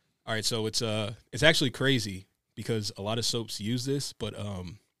 All right, so it's actually crazy because a lot of soaps use this, but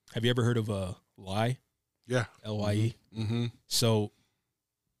have you ever heard of lye? Yeah. LYE. Mm-hmm. So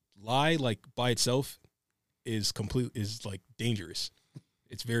lye, like by itself, is like dangerous.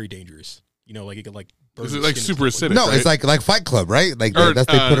 It's very dangerous. You know, like it could like burn. Is it your like skin super and stuff acidic? No, right? it's like Fight Club, right? Like Or, that's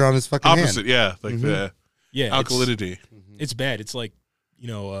they put it on his fucking opposite, hand. yeah, like the Yeah, alkalinity. It's bad. It's like, you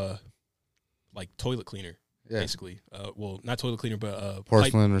know, like toilet cleaner, Yeah. basically. Well, not toilet cleaner, but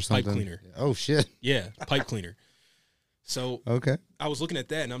Porcelain or pipe something. cleaner. Oh shit. Yeah, pipe cleaner. So Okay. I was looking at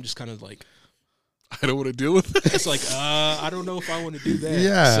that, and I'm just kind of like, I don't want to deal with this. it's like, I don't know if I want to do that.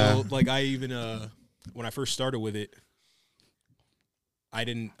 Yeah. So like I even when I first started with it, I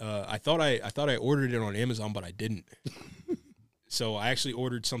didn't. I thought I ordered it on Amazon, but I didn't. So I actually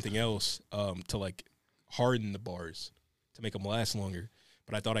ordered something else to like harden the bars to make them last longer.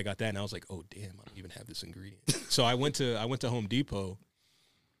 But I thought I got that, and I was like, oh damn, I don't even have this ingredient. So I went to Home Depot,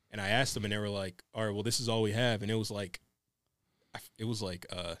 and I asked them, and they were like, all right, well, this is all we have, and it was like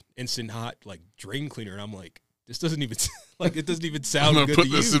instant hot like drain cleaner, and I'm like, this doesn't even like it doesn't even sound I'm good gonna to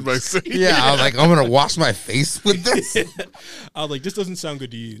put this use. in my sink. Yeah, I was like, I'm gonna wash my face with this. I was like, this doesn't sound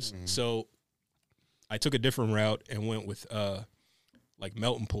good to use. So I took a different route and went with like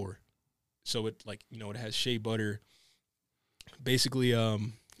melt and pour. So it like, you know, it has shea butter. Basically,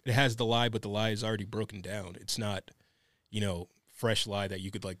 it has the lye, but the lye is already broken down. It's not, you know, fresh lye that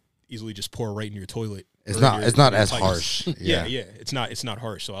you could like easily just pour right in your toilet. It's or not. your- It's not your as pipes. harsh. Yeah, it's not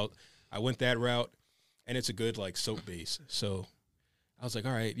harsh. So I went that route, and it's a good like soap base. So I was like,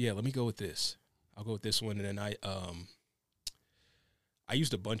 all right, yeah, let me go with this. I'll go with this one, and then I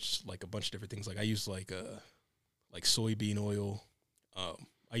used a bunch of different things. Like I used like soybean oil.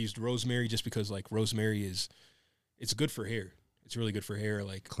 I used rosemary just because like rosemary it's good for hair. It's really good for hair.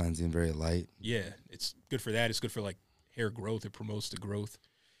 Like Cleansing, very light. yeah, it's good for that. It's good for like hair growth. It promotes the growth,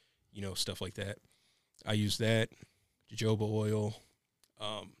 you know, stuff like that. I used that, jojoba oil.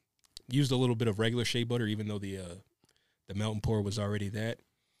 Used a little bit of regular shea butter, even though the melt and pour was already that.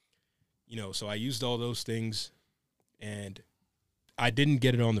 You know, so I used all those things, and I didn't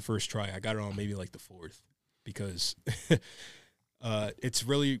get it on the first try. I got it on maybe like the fourth, because it's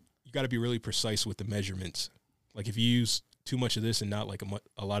really, you got to be really precise with the measurements. Like if you use too much of this and not like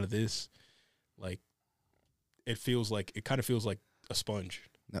a lot of this, like it kind of feels like a sponge.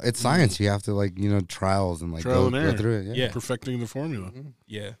 No, it's science. You have to like, you know, trials and like Trial go and error. through it. Yeah. Yeah. Perfecting the formula.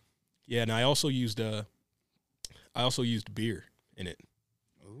 Yeah. Yeah, and I also used beer in it.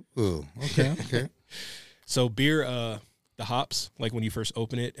 Ooh. Okay. Okay. So beer, the hops, like when you first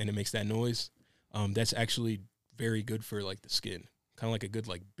open it and it makes that noise, that's actually very good for like the skin. Kind of like a good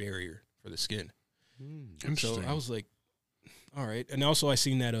like barrier for the skin. Interesting. So I was like, all right. And also I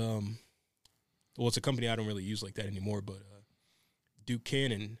seen that well, it's a company I don't really use like that anymore, but Duke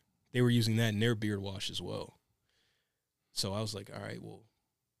Cannon, they were using that in their beard wash as well. So I was like, all right, well,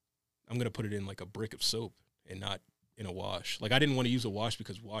 I'm going to put it in like a brick of soap and not in a wash. Like I didn't want to use a wash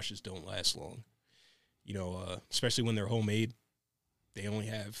because washes don't last long. You know, especially when they're homemade, they only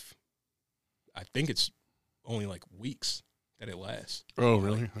have, I think it's only like weeks that it lasts. Oh,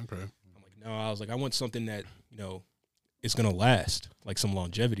 really? Okay. I'm like, no, I was like, I want something that, you know, is going to last, like some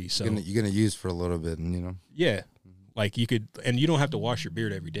longevity. So You're gonna use for a little bit, and you know, yeah, like you could, and you don't have to wash your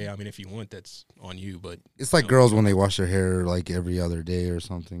beard every day. I mean, if you want, that's on you, but it's like No. girls when they wash their hair like every other day or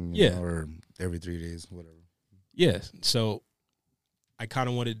something. You Yeah. know, or every 3 days, whatever. yeah. So I kind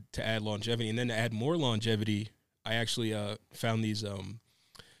of wanted to add longevity, and then to add more longevity, I actually found these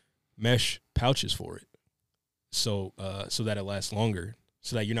mesh pouches for it. So so that it lasts longer,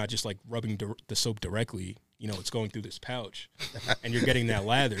 so that you're not just like rubbing the soap directly. You know, it's going through this pouch, and you're getting that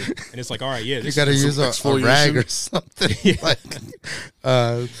lather, and it's like, all right, yeah, You this got to is use a exfoliation. rag or something. Yeah.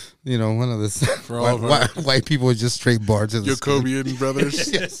 Like, you know, one of the For all of our white people just straight bar to the skin. Jacobian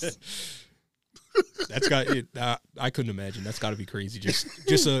brothers. Yes. That's got it. I couldn't imagine. That's got to be crazy.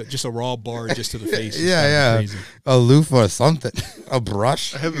 Just a raw bar just to the face. It's Yeah, gotta be yeah. crazy. A loofah or something. A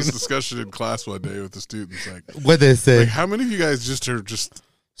brush. I had this discussion in class one day with the students. Like, What they say? like how many of you guys just are just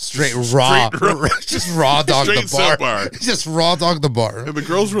Straight raw. raw. Just raw dog Straight the bar. soap bar. Just raw dog the bar. And the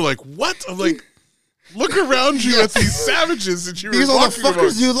girls were like, "What?" I'm like, "Look around you at these savages that you were These are the talking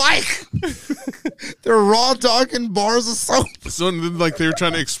fuckers about." you like. They're raw dogging bars of soap. So and then, like, they were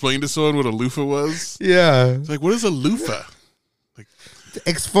trying to explain to someone what a loofah was. Yeah. It's like, what is a loofah?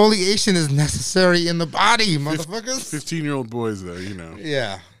 Exfoliation is necessary in the body, motherfuckers. 15-year-old boys, though, you know.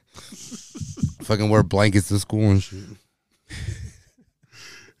 Yeah. Fucking wear blankets to school and shit.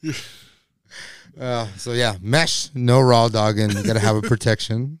 So yeah, mesh, no raw dogging. You gotta have a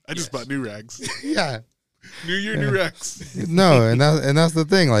protection. I just bought new rags. Yeah. New year, new rags. No, and that's the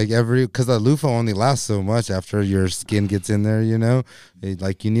thing. Like because a loofah only lasts so much after your skin gets in there. You know,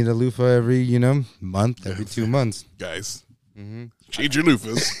 like you need a loofah every month, every 2 months. Guys, change your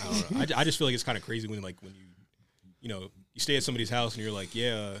loofahs. I don't know. I just feel like it's kind of crazy when you know, you stay at somebody's house and you're like,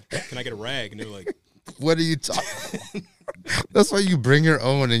 yeah, can I get a rag? And they're like, What are you talking? That's why you bring your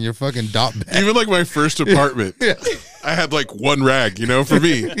own in your fucking dot bag. Even like my first apartment, I had like one rag, for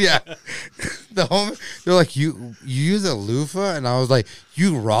me. Yeah. They're like, you use a loofah? And I was like,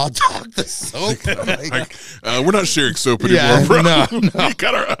 you raw dog the soap? Like, we're not sharing soap anymore, Yeah, bro. no. We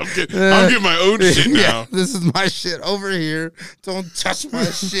got I'm getting my own shit now. Yeah, this is my shit over here. Don't touch my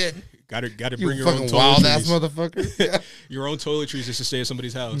shit. Got to You bring your own fucking wild ass toiletries. motherfucker. Your own toiletries just to stay at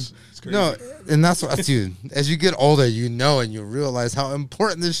somebody's house. It's crazy. No, and that's what, dude. As you get older, you know, and you realize how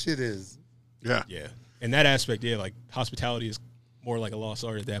important this shit is. Yeah. Yeah. In that aspect, yeah, like hospitality is more like a lost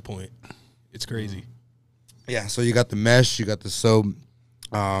art at that point. It's crazy. Yeah. So you got the mesh, you got the soap.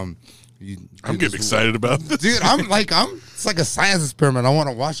 I'm getting excited about this. dude. It's like a science experiment. I want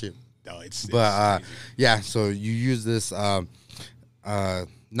to watch it. No, it's But crazy. yeah, so you use this.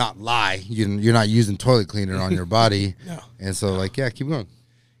 Not lie. You're not using toilet cleaner on your body. No. And so like, yeah, keep going.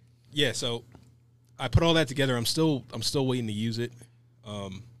 Yeah, so I put all that together. I'm still waiting to use it.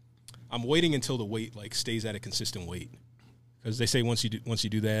 I'm waiting until the weight like stays at a consistent weight, because they say once you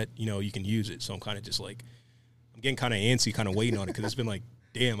do that, you know, you can use it. So I'm kind of just like, I'm getting kind of antsy, kind of waiting on it, because it's been like,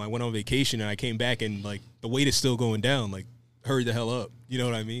 damn, I went on vacation and I came back and like the weight is still going down. Like, hurry the hell up. You know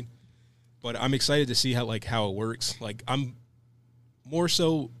what I mean? But I'm excited to see how it works. Like, I'm more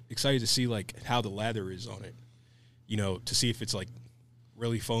so excited to see like how the lather is on it, you know, to see if it's like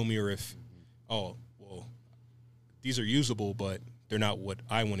really foamy, or if, oh, well, these are usable, but they're not what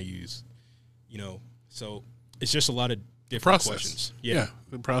I want to use, you know. So it's just a lot of different questions. Yeah,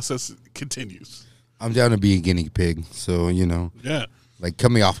 the process continues. I'm down to be a guinea pig. So, you know, Yeah. like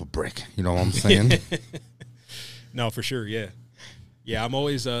cut me off a brick. You know what I'm saying? No, for sure, yeah. Yeah, I'm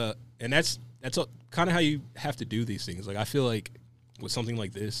always and that's kind of how you have to do these things. Like, I feel like with something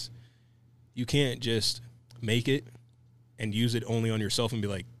like this, you can't just make it and use it only on yourself and be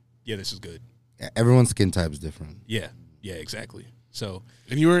like, yeah, this is good. Everyone's skin type is different. Yeah, exactly. So,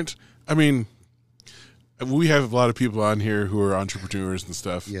 And you weren't, I mean, we have a lot of people on here who are entrepreneurs and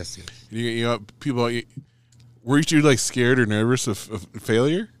stuff. Yes. You know, people, were you like scared or nervous of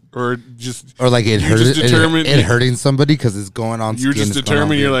failure? Or just, Or like it you're just determined- hurting somebody because it's going on. you're skin, just it's going on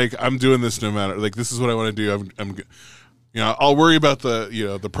determined, you're good. like, I'm doing this no matter, like, this is what I want to do. I'm you know, I'll worry about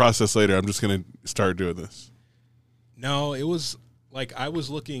the process later. I'm just going to start doing this. no, it was like I was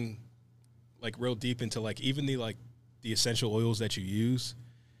looking like real deep into like even the essential oils that you use,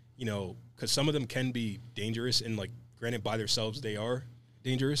 you know, because some of them can be dangerous, and like granted by themselves they are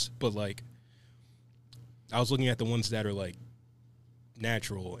dangerous, but like I was looking at the ones that are like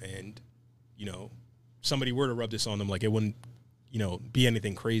natural, and you know, somebody were to rub this on them, like it wouldn't, you know, be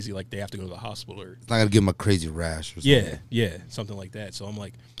anything crazy, like they have to go to the hospital or It's not gonna give them a crazy rash. Or something. yeah, something like that. So I'm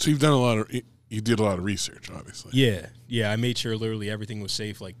like, So you did a lot of research, obviously. yeah, I made sure literally everything was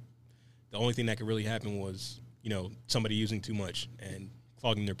safe. Like the only thing that could really happen was, you know, somebody using too much and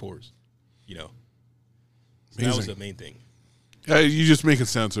clogging their pores, you know. So that was Amazing. the main thing. Yeah, you just make it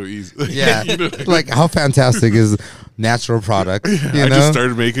sound so easy. Yeah. You know? Like how fantastic is natural product? You know? I just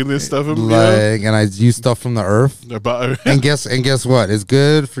started making this stuff. And, like, and I use stuff from the earth. And guess what? It's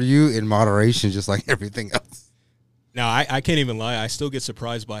good for you in moderation, just like everything else. Now I can't even lie. I still get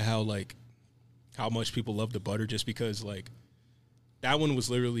surprised by how much people love the butter, just because like that one was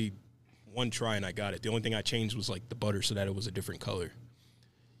literally one try and I got it. The only thing I changed was like the butter so that it was a different color.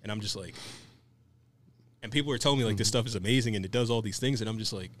 And I'm just like, and people are telling me like this stuff is amazing and it does all these things, and I'm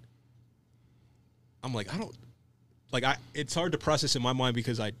just like, it's hard to process in my mind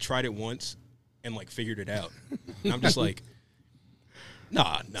because I tried it once and like figured it out. And I'm just like,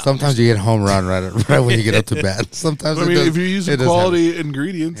 nah. Sometimes you get home run right when you get up to bat. Sometimes I mean, if you're using quality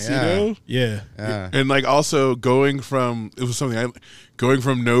ingredients, Yeah. you know, Yeah. and like also going from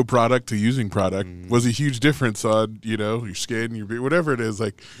no product to using product was a huge difference on, you know, your skin, your beard, whatever it is.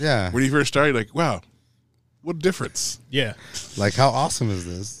 Like, Yeah. when you first started, like, wow, what a difference! Yeah. Like how awesome is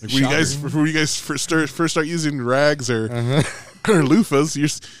this? Like when you guys first start using rags or or loofahs,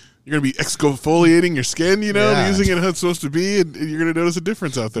 you're gonna be exfoliating your skin, you know, Yeah. using it how it's supposed to be, and you're gonna notice a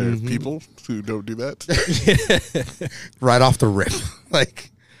difference out there. People who don't do that. Right off the rip.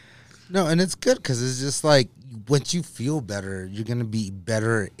 Like, no, and it's good because it's just like once you feel better, you're gonna be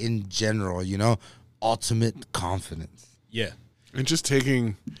better in general. You know, ultimate confidence. Yeah. And just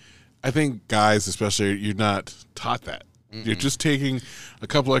taking, I think guys especially, you're not taught that. You're just taking a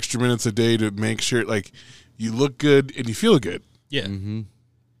couple extra minutes a day to make sure like you look good and you feel good. Yeah.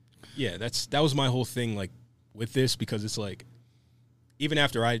 Yeah, that was my whole thing, like, with this, because it's like, even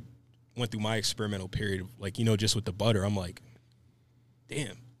after I went through my experimental period, like, you know, just with the butter, I'm like,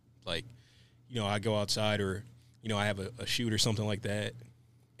 damn, like, you know, I go outside or, you know, I have a shoot or something like that,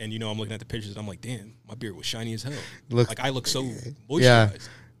 and, you know, I'm looking at the pictures and I'm like, damn, my beard was shiny as hell. Look, I look so moisturized. Yeah.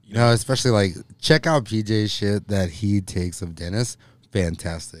 You know? No, especially like check out PJ's shit that he takes of Dennis.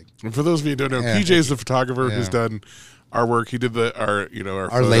 Fantastic. And for those of you who don't know, Yeah. PJ is the photographer who's Yeah. done our work. He did our Our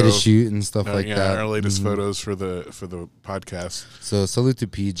photo, latest shoot and stuff like that. our latest Mhm. photos for the podcast. So salute to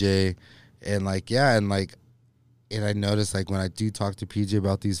PJ, and like and I noticed like when I do talk to PJ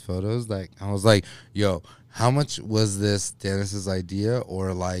about these photos, like I was like, yo, how much was this Dennis's idea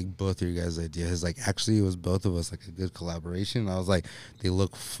or like both of you guys' idea? It's like actually it was both of us, like a good collaboration. And I was like, they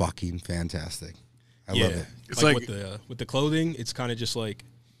look fucking fantastic. I love it. It's like with the clothing, it's kind of just like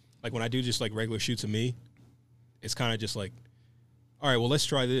when I do just like regular shoots of me, it's kind of just like, all right, well, let's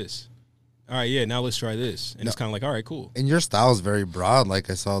try this. All right, yeah, now let's try this. And it's kind of like, all right, cool. And your style is very broad. Like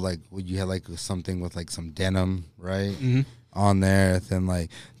I saw like you had like something with like some denim, right? Mm-hmm. On there. Then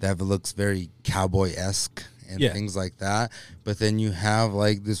like that looks very cowboy-esque and things like that. But then you have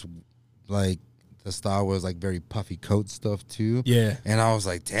like this, like the style was like very puffy coat stuff too. Yeah. And I was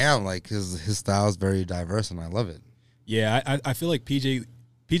like, damn, like his style is very diverse and I love it. Yeah, I feel like PJ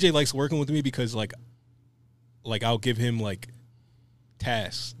likes working with me because like I'll give him like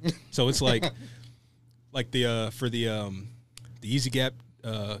tasks. So it's like for the Easy Gap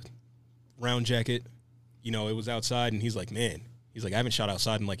round jacket, you know, it was outside and he's like, man, I haven't shot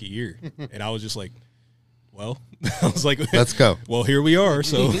outside in like a year. And I was just like, well, I was like, let's go. Well, here we are.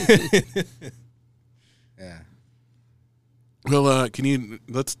 So yeah. Well,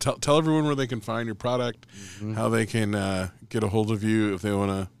 let's tell everyone where they can find your product, how they can get a hold of you if they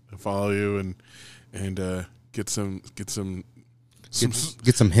want to follow you and get some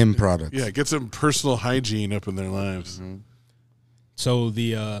him products. Yeah, get some personal hygiene up in their lives. Mm-hmm. So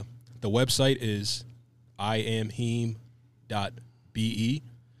the website is iamheme.be.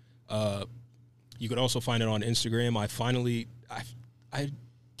 You could also find it on Instagram. I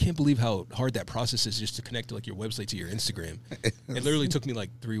can't believe how hard that process is just to connect like your website to your Instagram. It literally took me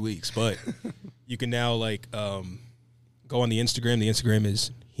like 3 weeks, but you can now like go on the Instagram. The Instagram is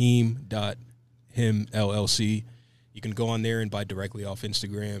heme.himllc. You can go on there and buy directly off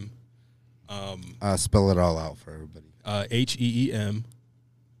Instagram. Spell it all out for everybody.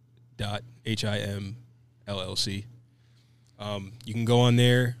 HEEM.HIMLLC. You can go on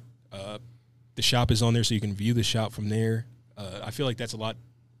there. The shop is on there, so you can view the shop from there. I feel like that's a lot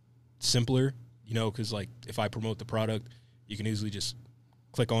simpler, you know, because like if I promote the product, you can easily just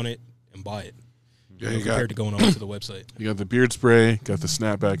click on it and buy it. Yeah, compared to going on to the website. You got the beard spray, got the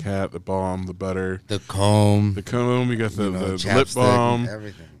snapback hat, the balm, the butter, the comb. You got the lip balm,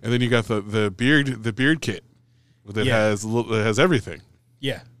 everything, and then you got the beard kit that has everything.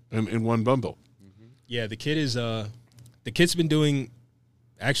 Yeah, in one bundle. Mm-hmm. Yeah, the kit's been doing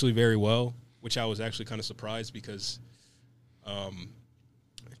actually very well, which I was actually kind of surprised because,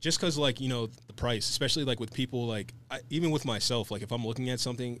 just because like, you know, the price, especially like with people like even with myself, like if I'm looking at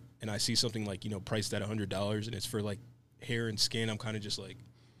something and I see something like, you know, priced at $100 and it's for like hair and skin, I'm kind of just like,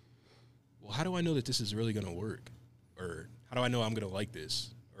 well, how do I know that this is really going to work? Or how do I know I'm going to like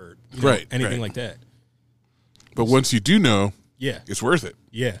this? Or anything like that. But once you do know, it's worth it.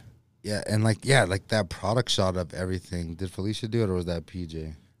 Yeah. Yeah, and like that product shot up everything. Did Felicia do it or was that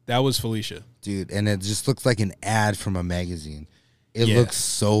PJ? That was Felicia. Dude, and it just looks like an ad from a magazine. It looks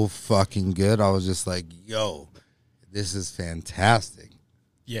so fucking good. I was just like, yo, this is fantastic.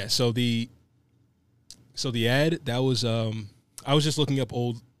 Yeah, so the ad, that was I was just looking up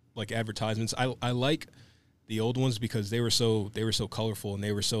old like advertisements. I like the old ones because they were so colorful and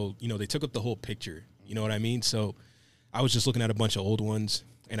they were so, you know, they took up the whole picture. You know what I mean? So I was just looking at a bunch of old ones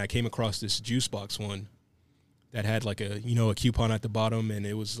and I came across this juice box one that had like a coupon at the bottom and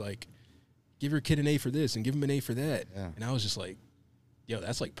it was like, give your kid an A for this and give him an A for that. Yeah. And I was just like, yo,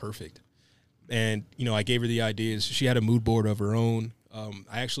 that's like perfect. And, you know, I gave her the ideas. She had a mood board of her own.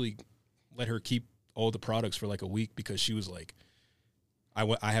 I actually let her keep all the products for like a week because she was like,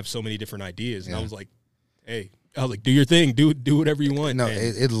 I have so many different ideas. And I was like, hey, do your thing. Do whatever you want. No,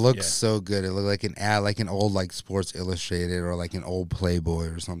 it looks so good. It looked like an ad, like an old like Sports Illustrated or like an old Playboy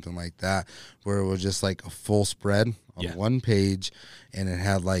or something like that, where it was just like a full spread on one page and it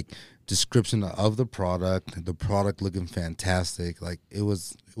had like description of the product looking fantastic. Like it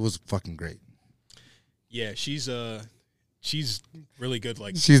was fucking great. Yeah, she's really good.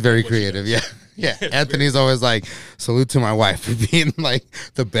 Like she's very creative. Yeah. Anthony's always like, salute to my wife for being like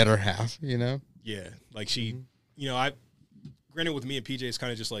the better half, you know? Yeah, like she, you know, granted with me and PJ, it's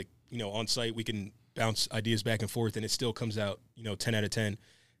kind of just like, you know, on site we can bounce ideas back and forth and it still comes out, you know, 10 out of 10.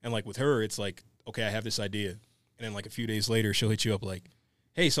 And like with her, it's like, okay, I have this idea. And then like a few days later, she'll hit you up like,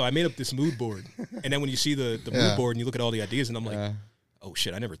 hey, so I made up this mood board. And then when you see the mood board and you look at all the ideas and I'm like, oh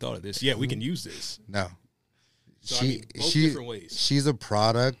shit, I never thought of this. Yeah, we can use this. No. So, both different ways. She's a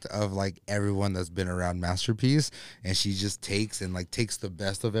product of like everyone that's been around Masterpiece, and she just takes the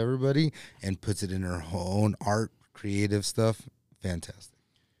best of everybody and puts it in her own art, creative stuff. Fantastic.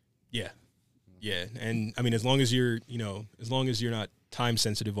 Yeah, and I mean, as long as you're not time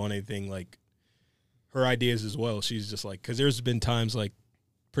sensitive on anything, like her ideas as well. She's just like, because there's been times like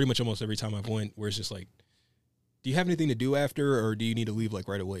pretty much almost every time I've went where it's just like, do you have anything to do after, or do you need to leave like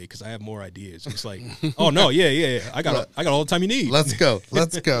right away? Because I have more ideas. It's like, oh no, yeah. I got all the time you need. Let's go.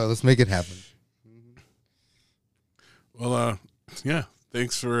 Let's make it happen. Well, yeah.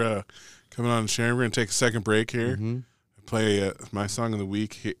 Thanks for coming on and sharing. We're gonna take a second break here. Play my song of the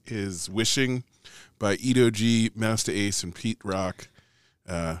week is "Wishing" by Edo G, Mouse to Ace, and Pete Rock.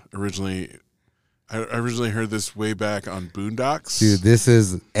 I originally heard this way back on Boondocks. Dude, this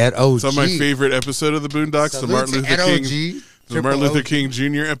is Ed O.G. It's on my favorite episode of the Boondocks, the Martin Luther King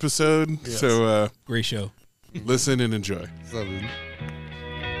Jr. episode. Yes. So great show. Listen and enjoy. Salud.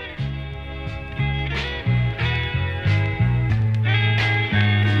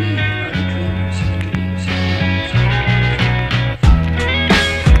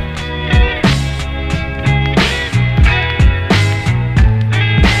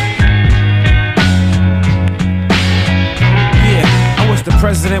 The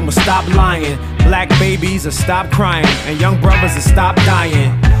president would stop lying, black babies would stop crying, and young brothers would stop dying.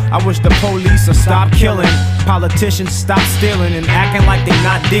 I wish the police would stop killing, politicians stop stealing and acting like they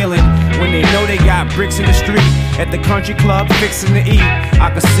not dealing when they know they got bricks in the street at the country club fixing to eat. I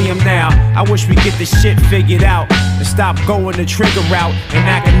can see them now. I wish we get this shit figured out and stop going the trigger route and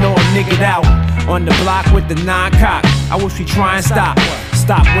acting all niggered out on the block with the 9-cock. I wish we try and stop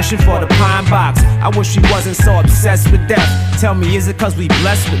wishing for the pine box. I wish we wasn't so obsessed with death. Tell me, is it cause we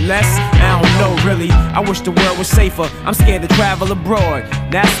blessed with less? I don't know really. I wish the world was safer. I'm scared to travel abroad.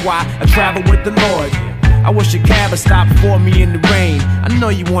 That's why I travel with the Lord. I wish a cab would stop for me in the rain. I know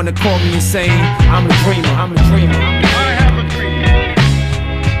you wanna call me insane. I'm a dreamer. I have a dream.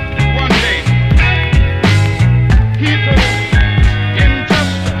 One day, people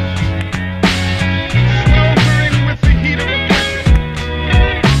injustice, sweltering with the heat of oppression,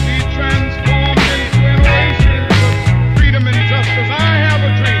 be transformed into an oasis of freedom and justice. I have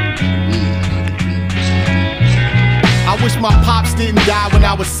a dream. I wish my pops didn't die when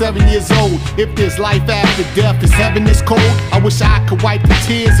I was 7 years old. If there's life after death, is heaven this cold? I wish I could wipe the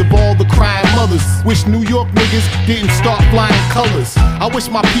tears of all the crying mothers. Wish New York niggas didn't start flying colors. I wish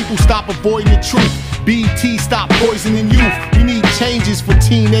my people stop avoiding the truth. BET stop poisoning youth. We need changes for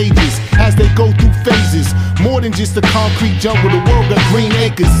teenagers as they go through phases. More than just a concrete jungle, the world got green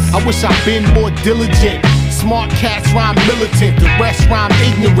acres. I wish I'd been more diligent. Smart cats rhyme militant, the rest rhyme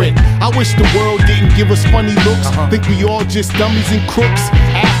ignorant. I wish the world didn't give us funny looks. Think we all just dummies and crooks,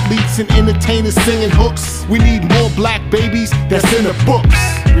 athletes and entertainers singing hooks. We need more black babies that's in the books.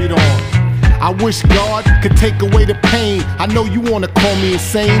 Read on. I wish God could take away the pain. I know you wanna call me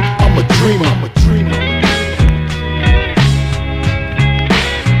insane. I'm a dreamer.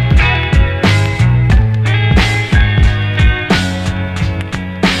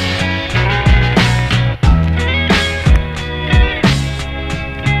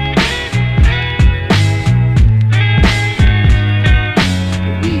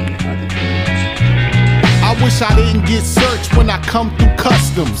 I wish I didn't get searched when I come through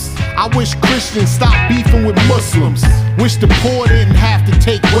customs. I wish Christians stop beefing with Muslims. Wish the poor didn't have to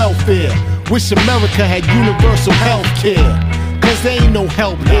take welfare. Wish America had universal health care. Cause there ain't no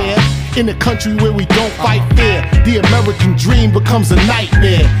help here. In a country where we don't fight fair, the American dream becomes a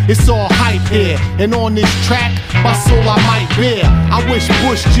nightmare. It's all hype here, and on this track, my soul I might bear. I wish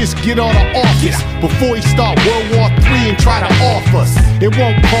Bush just get out of office before he start World War III and try to off us. It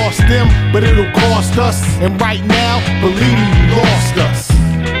won't cost them, but it'll cost us. And right now, believe me, you lost us.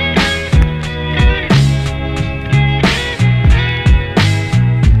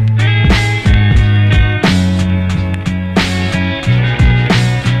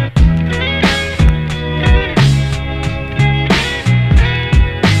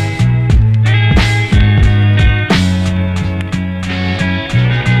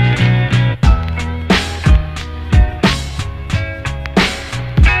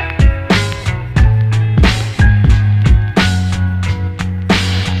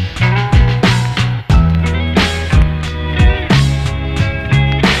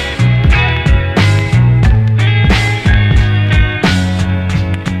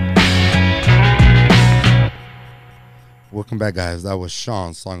 Welcome back, guys. That was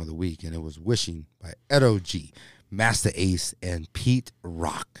Sean's Song of the Week, and it was Wishing by Ed O.G., Master Ace, and Pete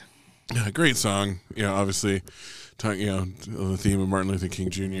Rock. Yeah, great song. You know, obviously, talking, the theme of Martin Luther King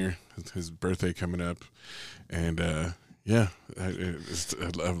Jr., his birthday coming up. And, I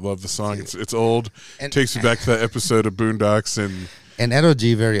love the song. It's old. It takes me back to that episode of Boondocks. And Ed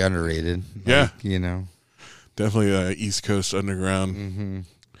O.G., very underrated. Yeah. Definitely East Coast underground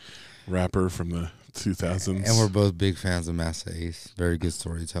rapper from the 2000s. And we're both big fans of Massa Ace. Very good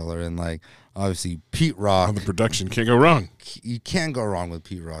storyteller. And, like, obviously, Pete Rock. On the production, can't go wrong. You can't go wrong with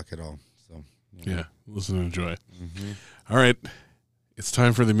Pete Rock at all. So Yeah, listen and enjoy. All right. It's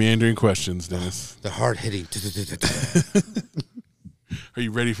time for the meandering questions, Dennis. The hard hitting. Are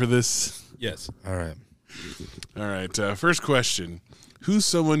you ready for this? Yes. All right. All right. First question. Who's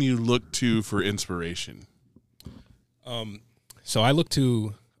someone you look to for inspiration? So I look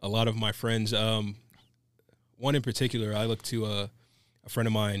to a lot of my friends. One in particular, I look to a friend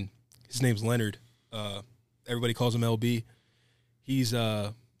of mine. His name's Leonard. Everybody calls him LB. He's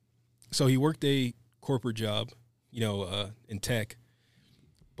so he worked a corporate job, in tech,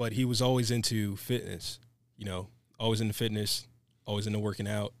 but he was always into fitness. Always into fitness, always into working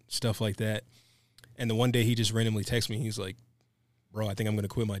out, stuff like that. And the one day he just randomly texted me. He's like, "Bro, I think I'm gonna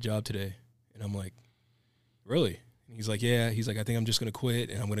quit my job today." And I'm like, "Really?" And he's like, "Yeah." He's like, "I think I'm just gonna quit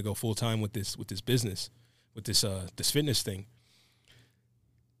and I'm gonna go full time with this business, with this fitness thing."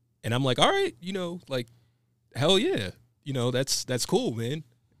 And I'm like, "All right, like, hell yeah, that's cool, man."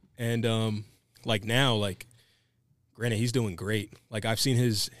 And like now, like, granted, he's doing great. Like, I've seen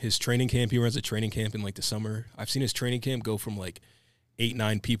his training camp. He runs a training camp in like the summer. I've seen his training camp go from like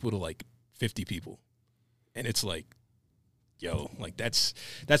 8-9 people to like 50 people, and it's like, yo, like that's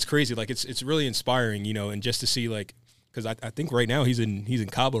crazy. Like it's really inspiring, and just to see, like, because I think right now he's in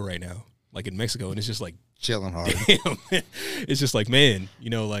Cabo right now, like in Mexico, and it's just like Chilling hard. damn, it's just like, man,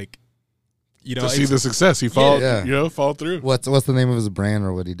 To see the success, he followed, followed through. What's the name of his brand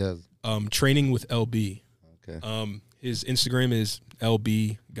or what he does? Training with LB. Okay. His Instagram is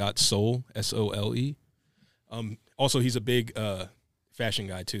LB Got Soul, SOLE. Also, he's a big fashion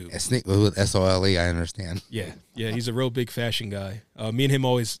guy too. With SOLE, I understand. Yeah, he's a real big fashion guy. Me and him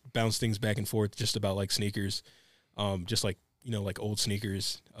always bounce things back and forth just about like sneakers, just like like old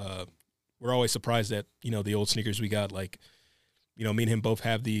sneakers. We're always surprised that the old sneakers we got. Like, me and him both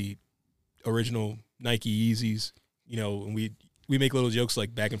have the original Nike Yeezys. And we make little jokes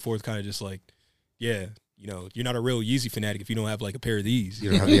like back and forth, kind of just like, yeah, you're not a real Yeezy fanatic if you don't have like a pair of these.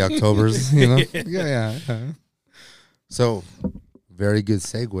 You don't have the Octobers, Yeah. So, very good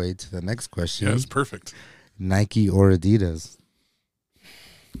segue to the next question. Yeah, it's perfect. Nike or Adidas?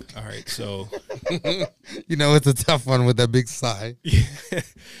 All right, so it's a tough one with that big sigh. Yeah,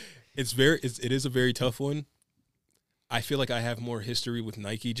 it is a very tough one. I feel like I have more history with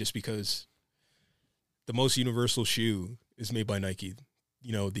Nike just because the most universal shoe is made by Nike.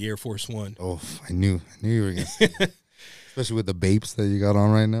 The Air Force One. Oh, I knew you were going to say that. Especially with the Bapes that you got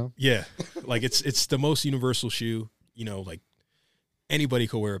on right now. Yeah, like it's the most universal shoe. Like anybody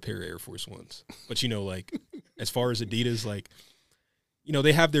could wear a pair of Air Force Ones. But like as far as Adidas, like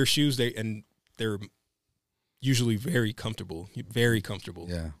they have their shoes, they're usually very comfortable.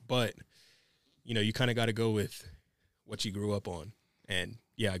 Yeah. But you kind of got to go with what you grew up on. And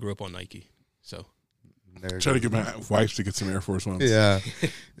yeah, I grew up on Nike. So Try to get my wife to get some Air Force Ones. Yeah.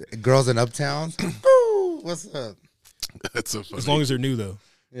 Girls in Uptown. Ooh, what's up? That's so funny. as long as they're new though.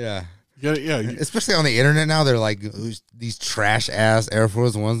 Yeah. Yeah. Especially on the internet now, they're like these trash ass Air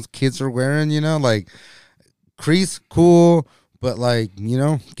Force Ones kids are wearing, like crease, cool, but like,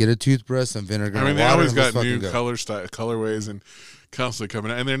 get a toothbrush, some vinegar. I mean, they water, always and got let's new fucking go. colorways and constantly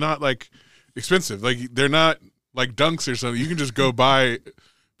coming out. And they're not like expensive. Like they're not like Dunks or something. You can just go buy a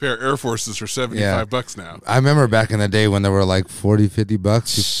pair of Air Forces for $75 now. I remember back in the day when they were like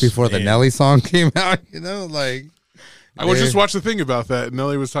 $40-$50 before the Nelly song came out, like. I was just watching the thing about that.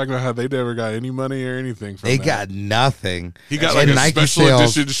 Nelly was talking about how they never got any money or anything from They that. got nothing. He got like And a Nike special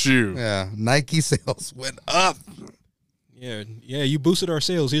sales, edition shoe. Yeah, Nike sales went up. Yeah, you boosted our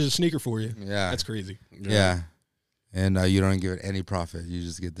sales. Here's a sneaker for you. Yeah. That's crazy. Yeah. And you don't give it any profit. You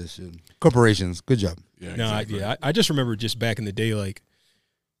just get this shit. Corporations, good job. Yeah, No, exactly. I just remember just back in the day, like,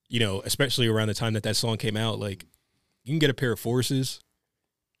 especially around the time that song came out, like, you can get a pair of Forces,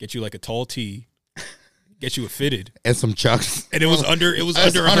 get you like a tall tee, get you a fitted, And some Chucks. and it was under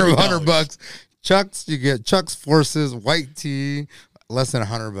That's $100. Chucks, you get Chucks, Forces, white tee, less than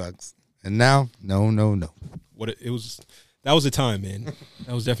 $100. And now, no. That was a time, man.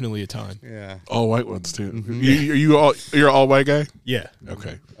 That was definitely a time. Yeah. All white ones too. Mm-hmm. You're an all white guy? Yeah,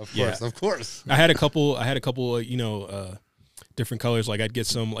 Okay. Of course. I had a couple, different colors. Like I'd get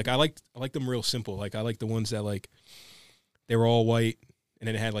some, like I like them real simple. Like I like the ones that like they were all white and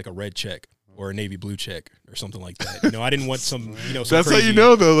then it had like a red check or a navy blue check or something like that. I didn't want some, some That's how crazy, you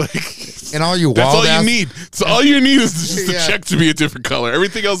know though. Like And all you that's all wild you ass, need. So all you need is just the Yeah. check to be a different color.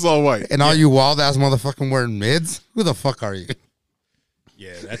 Everything else is all white. and all you wild ass motherfucking wearing mids. Who the fuck are you?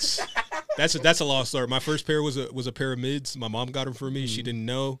 Yeah, that's a lost art. My first pair was a pair of mids. My mom got them for me. She didn't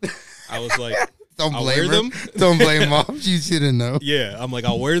know. I was like, Don't I'll blame wear her. them. Don't blame mom. She shouldn't know. Yeah, I'm like,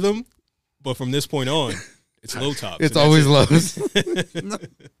 I'll wear them, but from this point on, it's low tops. It's and always that's lows.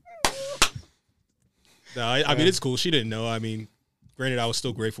 No, I mean, it's cool. She didn't know. I mean, granted, I was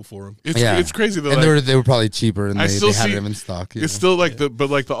still grateful for them. It's crazy though. And Like, they were probably cheaper, and I they still had see- them in stock. it's still like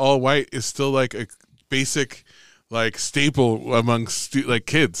the all white is still like a basic like staple amongst like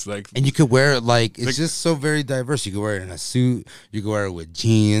kids. Like, and you could wear it like it's Like- just so very diverse. You could wear it in a suit. You could wear it with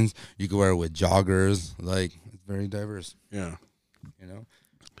jeans. You could wear it with joggers. Like it's very diverse. yeah. You know,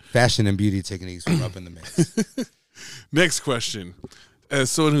 fashion and beauty techniques were up in the mix. Next question. As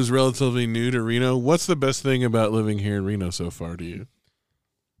someone who's relatively new to Reno, what's the best thing about living here in Reno so far to you?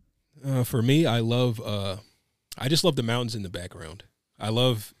 For me, I just love the mountains in the background. I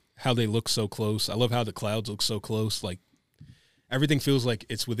love how they look so close. I love how the clouds look so close. Like everything feels like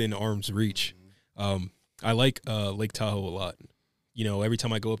it's within arm's reach. I like Lake Tahoe a lot. You know, every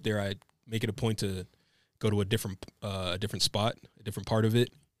time I go up there, I make it a point to go to a different spot, a different part of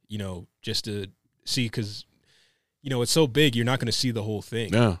it. You know, just to see, because you know it's so big, you're not going to see the whole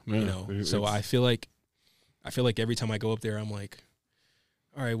thing. Yeah, you know. So I feel like every time I go up there, I'm like,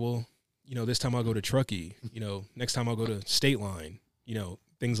 all right, well, you know, this time I'll go to Truckee. You know, next time I'll go to State Line. You know,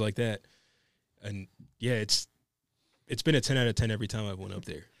 things like that. And yeah, it's been a 10 out of 10 every time I went up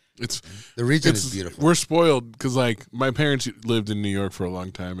there. The region is beautiful. We're spoiled because like my parents lived in New York for a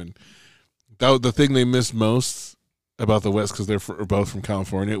long time, and the thing they missed most about the West, because they're both from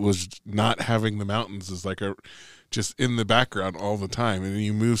California, was not having the mountains is like just in the background all the time. And then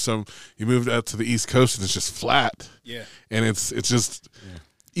you moved out to the East Coast and it's just flat. Yeah. And it's just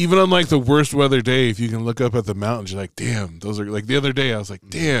even on like the worst weather day, if you can look up at the mountains, you're like, damn, those are like the other day I was like,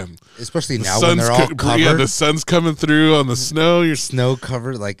 damn. Especially the now when they're all covered. Yeah, the sun's coming through on the snow. You're snow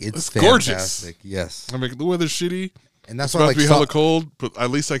covered, like it's gorgeous. Yes. I mean, the weather's shitty. And that's it's why about to be hella cold, but at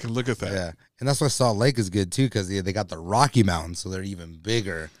least I can look at that. Yeah, and that's why Salt Lake is good too, because they got the Rocky Mountains, so they're even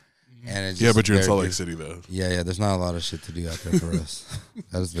bigger. And it's Yeah, just but you're in very Salt Lake good. City though. Yeah. There's not a lot of shit to do out there for us.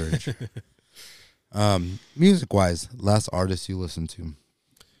 That is very true. Music wise, last artist you listened to?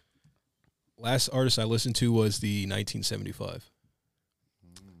 Last artist I listened to was the 1975.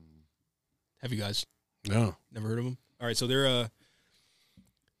 Have you guys No. never heard of them? All right, so they're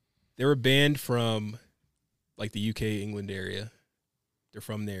a band from like the UK, England area. They're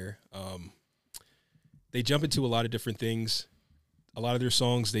from there. They jump into a lot of different things. A lot of their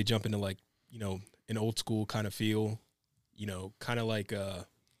songs, they jump into like, you know, an old school kind of feel, you know, kind of like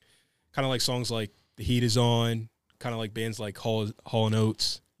songs like The Heat Is On, kind of like bands like Hall &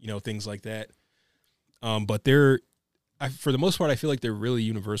 Oates, you know, things like that. But for the most part, I feel like they're really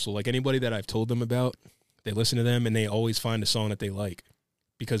universal. Like anybody that I've told them about, they listen to them and they always find a song that they like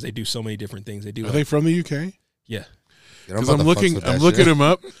because they do so many different things. They do. Are they from the UK? Yeah. Because I'm looking them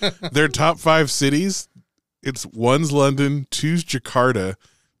up. Their top 5 cities. One's London, 2's Jakarta,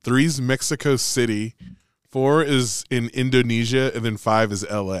 3's Mexico City, 4 is in Indonesia, and then 5 is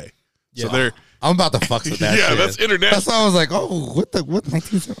LA. Yeah. So I'm about to fuck with that. yeah, shit. that's international. That's why I was like, oh, what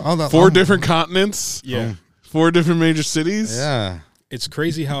 1970? 4 different continents. Yeah. 4 different major cities. Yeah. It's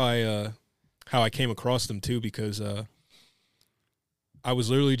crazy how I came across them too, because I was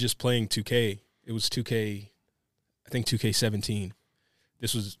literally just playing 2K. It was 2K, I think 2K17.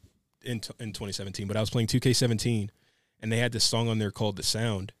 This was in 2017, but I was playing 2K17, and they had this song on there called The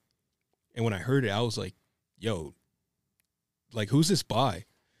Sound. And when I heard it, I was like, yo, like, who's this by?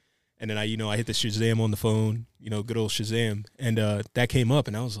 And then I hit the Shazam on the phone, you know, good old Shazam. And that came up,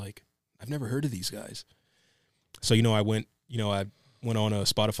 and I was like, I've never heard of these guys. So, I went on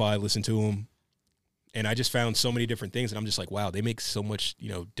Spotify, listened to them, and I just found so many different things. And I'm just like, wow, they make so much,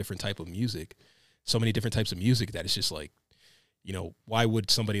 different type of music, so many different types of music that it's just like, why would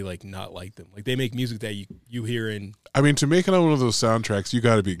somebody like not like them? Like they make music that you hear in. I mean, to make it on one of those soundtracks, you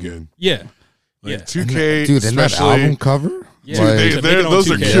got to be good. Yeah. Like Yeah. 2K, Dude, and that especially. album cover? Yeah. Like, Those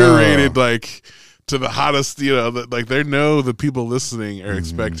are 2K. curated like to the hottest. Like they know the people listening are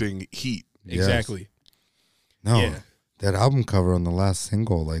expecting heat. Yes. Exactly. No, Yeah. that album cover on the last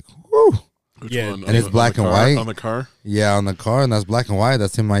single, like, whoo. Which Yeah. one? And it's black and white. on the car. Yeah, on the car, and that's black and white.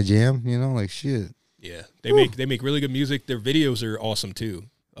 That's in my jam, like shit. Yeah, they make really good music. Their videos are awesome too.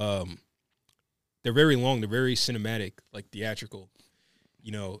 They're very long. They're very cinematic, like theatrical.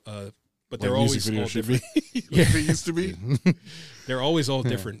 But they're Like always music all videos should different. be. Like they used to be. They're always all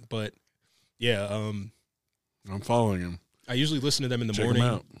different. But yeah, I'm following him. I usually listen to them in the Check morning.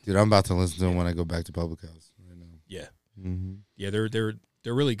 them out. Dude, I'm about to listen to them when I go back to Public House right now. Yeah, Mm-hmm. yeah, they're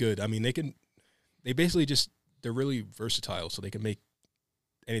really good. I mean, they're really versatile, so they can make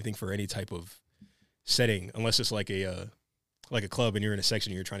anything for any type of setting, unless it's like a club and you're in a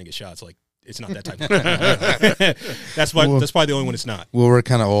section and you're trying to get shots. Like it's not that type of crime. That's probably the only one it's not. Well, we're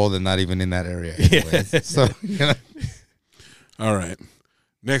kind of old and not even in that area anyways. So, All right.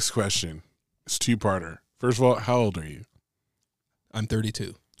 Next question. It's two-parter. First of all, how old are you? I'm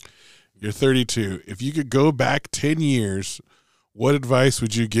 32. You're 32. If you could go back 10 years, what advice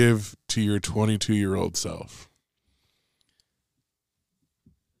would you give to your 22-year-old self?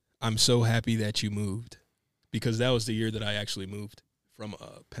 I'm so happy that you moved, because that was the year that I actually moved from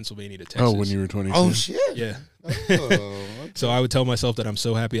Pennsylvania to Texas. Oh, when you were 22? oh shit. Yeah. Oh, okay. So I would tell myself that I'm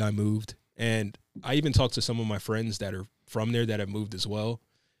so happy I moved. And I even talked to some of my friends that are from there that have moved as well.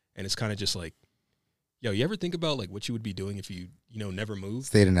 And it's kind of just like, yo, you ever think about like what you would be doing if you never moved?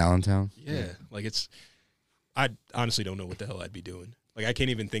 Stayed in Allentown. Yeah. Like I honestly don't know what the hell I'd be doing. Like I can't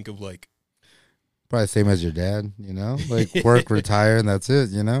even think of like. Probably same as your dad, like work, retire, and that's it,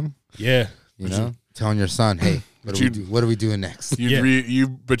 Yeah. Telling your son, hey, what are we doing next?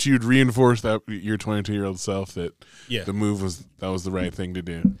 But you'd reinforce that your 22-year-old self that the move was the right thing to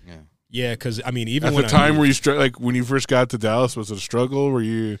do. Yeah. Yeah, because I mean, even at when the time where moved, you like when you first got to Dallas, was it a struggle? Were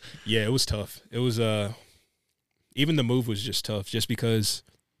you? Yeah, it was tough. It was even the move was just tough, just because.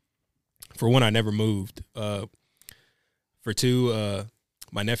 For one, I never moved. For two,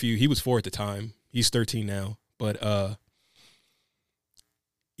 my nephew, he was 4 at the time. He's 13 now, but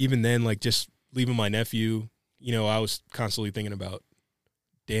even then, like just leaving my nephew, I was constantly thinking about,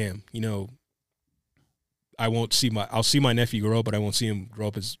 damn, I'll see my nephew grow up, but I won't see him grow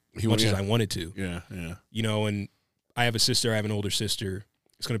up as much as I wanted to. Yeah, yeah. And I have a sister. I have an older sister.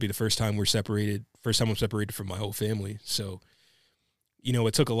 It's going to be the first time I'm separated from my whole family. So,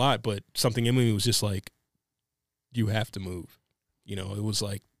 it took a lot, but something in me was just like, you have to move. It was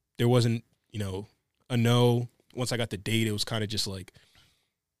like, there wasn't, a no. Once I got the date, it was kind of just like,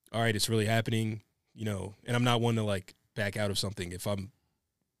 all right, it's really happening, and I'm not one to like back out of something. If I'm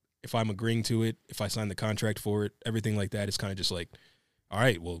agreeing to it, if I sign the contract for it, everything like that, it's kind of just like, all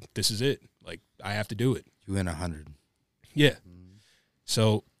right, well, this is it. Like, I have to do it. You win 100. Yeah.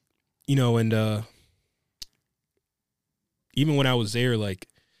 So, and even when I was there, like,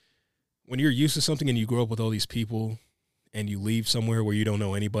 when you're used to something and you grow up with all these people and you leave somewhere where you don't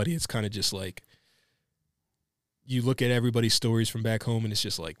know anybody, it's kind of just like, you look at everybody's stories from back home and it's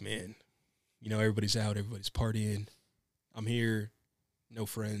just like, man, everybody's out, everybody's partying. I'm here, no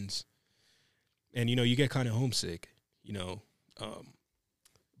friends. And, you get kind of homesick,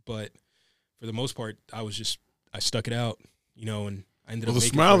 but for the most part, I stuck it out, and I ended up the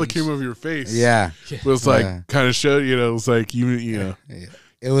making smile friends. that came over your face, was like kind of showed, it was like you know. Yeah.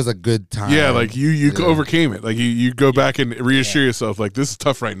 It was a good time. Yeah, like you overcame it. Like you go back and reassure yourself, like this is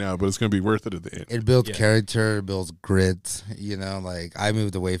tough right now, but it's gonna be worth it at the end. It builds character, it builds grit. Like I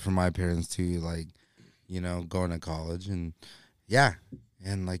moved away from my parents too, like going to college, and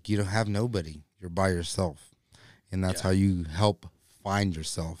and like you don't have nobody. You're by yourself, and that's how you help find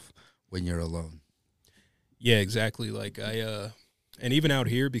yourself when you're alone. Yeah, exactly. Like and even out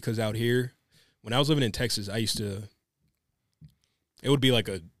here, because out here, when I was living in Texas, it would be like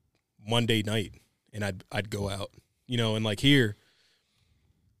a Monday night, and I'd go out, and like here,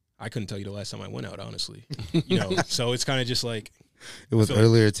 I couldn't tell you the last time I went out, honestly, so it's kind of just like. It was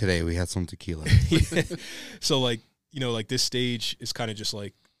earlier today. We had some tequila. So like, like this stage is kind of just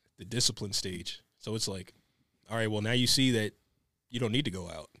like the discipline stage. So it's like, all right, well now you see that you don't need to go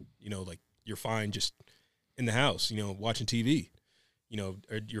out, like you're fine just in the house, watching TV, or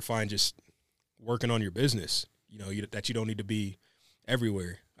you're fine just working on your business, that you don't need to be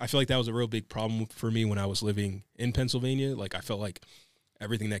everywhere. I feel like that was a real big problem for me when I was living in Pennsylvania. Like I felt like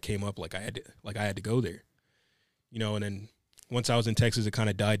everything that came up, I had to go there, and then once I was in Texas, it kind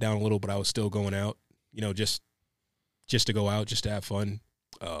of died down a little, but I was still going out, just to go out, just to have fun.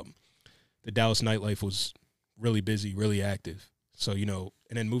 The Dallas nightlife was really busy, really active. So, and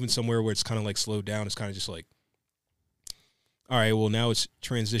then moving somewhere where it's kind of like slowed down, it's kind of just like, all right, well now it's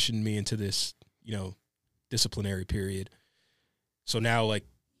transitioned me into this, disciplinary period. So now, like,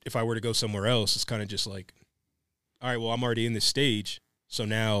 if I were to go somewhere else, it's kind of just like, all right, well, I'm already in this stage. So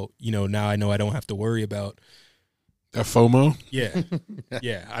now, now I know I don't have to worry about that FOMO. Yeah.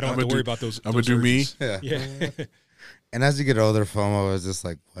 Yeah. I don't have to worry about those. I'm going to do me. Yeah. And as you get older, FOMO is just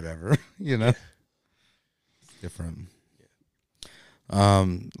like, whatever, It's different. Yeah.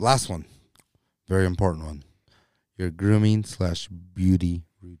 Last one. Very important one. Your grooming/beauty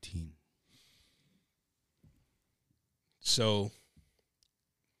routine. So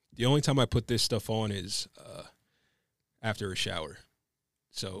the only time I put this stuff on is after a shower.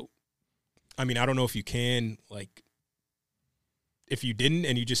 So, I mean, I don't know if you can, like, if you didn't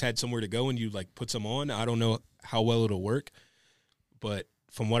and you just had somewhere to go and you, like, put some on, I don't know how well it'll work. But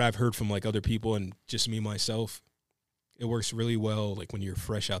from what I've heard from like other people and just me myself, it works really well like when you're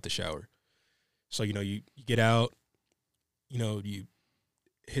fresh out the shower. So, you know, you get out, you know, you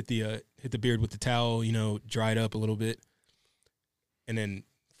hit the beard with the towel, you know, dry it up a little bit. And then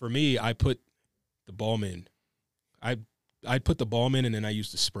for me, I put the balm in. I put the balm in and then I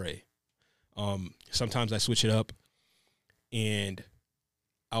use the spray. Sometimes I switch it up and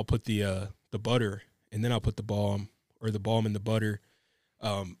I'll put the butter and then I'll put the balm in the butter.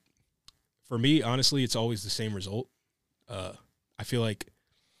 For me, honestly, it's always the same result. I feel like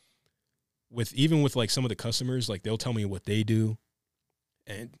with like some of the customers, like they'll tell me what they do.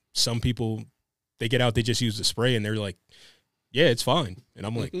 And some people, they get out, they just use the spray and they're like, yeah, it's fine. And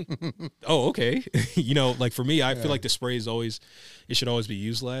I'm like, oh, okay. You know, like for me, I feel like the spray it should always be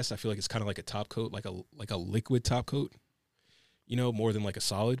used last. I feel like it's kind of like a top coat, like a liquid top coat, you know, more than like a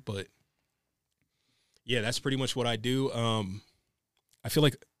solid. But yeah, that's pretty much what I do. I feel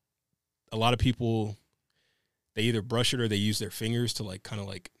like a lot of people, they either brush it or they use their fingers to like kind of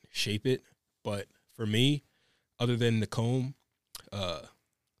like shape it. But for me, other than the comb,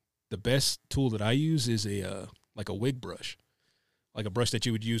 the best tool that I use is like a wig brush. Like a brush that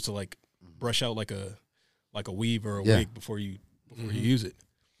you would use to like brush out like a weave or a wig before you use it.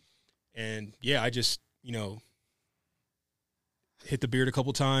 And yeah, I just, you know, hit the beard a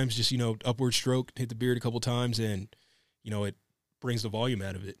couple times, just, you know, upward stroke, hit the beard a couple times, and, you know, it brings the volume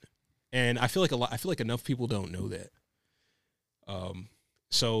out of it. And I feel like enough people don't know that.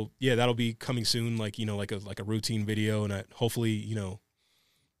 So yeah, that'll be coming soon, like, you know, like a routine video, and hopefully, you know,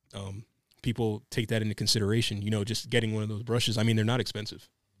 people take that into consideration, you know, just getting one of those brushes. I mean, they're not expensive,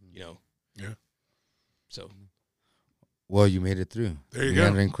 you know. Yeah. So. Well, you made it through. There you go.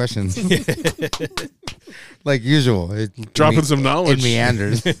 Meandering questions. Like usual. Dropping some knowledge. It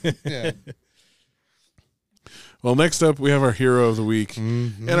meanders. Yeah. Well, next up, we have our hero of the week.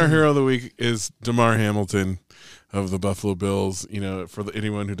 Mm-hmm. And our hero of the week is DeMar Hamilton of the Buffalo Bills. You know, for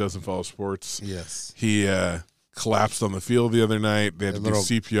anyone who doesn't follow sports. Yes. He collapsed on the field the other night. They had to do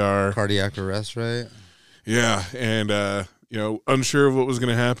CPR. Cardiac arrest, right? Yeah. And, you know, unsure of what was going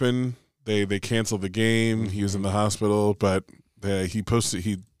to happen. They canceled the game. He was in the hospital, but he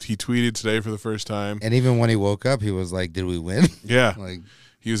tweeted today for the first time. And even when he woke up, he was like, "Did we win?" Yeah. Like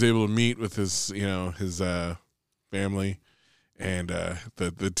he was able to meet with his family and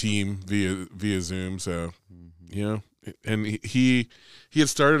the team via Zoom. So, you know, and he had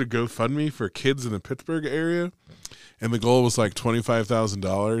started a GoFundMe for kids in the Pittsburgh area, and the goal was like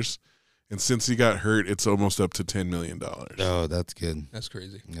 $25,000. And since he got hurt, it's almost up to $10 million. Oh, that's good. That's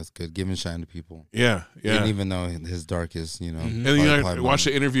crazy. That's good. Giving shine to people. Yeah, yeah. And even though his darkest, you know. And you know, I watched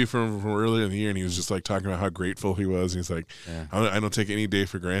the interview from earlier in the year, and he was just like talking about how grateful he was. And he's like, I don't take any day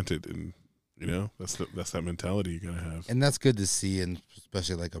for granted. And, you know, that's that mentality you got to have. And that's good to see, and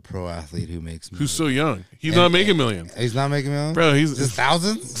especially like a pro athlete who's so young. He's not making millions. He's not making millions? Bro, he's just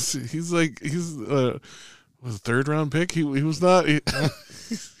thousands? He's a third round pick. He was not.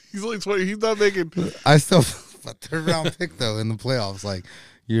 He's only 20. He's not making. I still a third round pick though in the playoffs. Like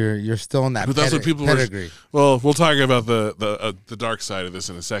you're still in that. But that's what people pedigree. Well, we'll talk about the dark side of this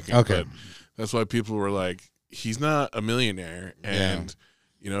in a second. Okay. But that's why people were like, he's not a millionaire, and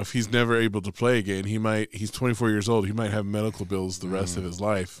you know, if he's never able to play again, he's 24 years old. He might have medical bills the rest of his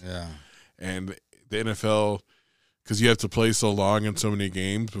life. Yeah. And the NFL. Because you have to play so long in so many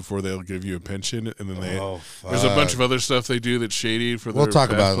games before they'll give you a pension, and then there's a bunch of other stuff they do that's shady for their players. We'll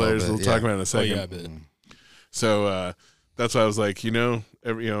talk about it in a second. Oh, yeah, so that's why I was like,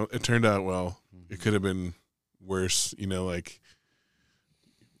 it turned out well. It could have been worse, like.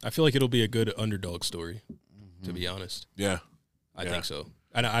 I feel like it'll be a good underdog story, to be honest. Yeah, I think so.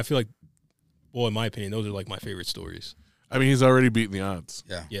 And I feel like, well, in my opinion, those are like my favorite stories. I mean, he's already beaten the odds.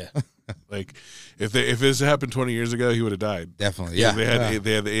 Yeah. Like, if this happened 20 years ago, he would have died. Definitely, yeah. They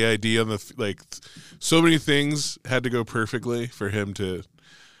had the AID on so many things had to go perfectly for him to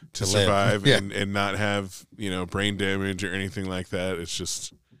survive and not have brain damage or anything like that.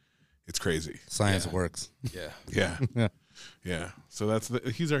 It's crazy. Science works. Yeah. Yeah. So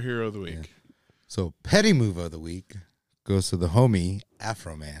he's our hero of the week. Yeah. So petty move of the week goes to the homie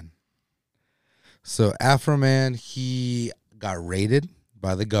Afro Man. So Afro Man, he got raided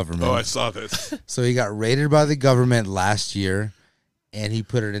by the government. Oh, I saw this. So he got raided by the government last year, and he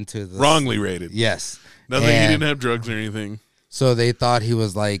put it into the wrongly raided. Yes, nothing. He didn't have drugs or anything. So they thought he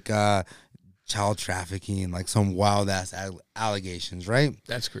was like child trafficking, like some wild ass allegations, right?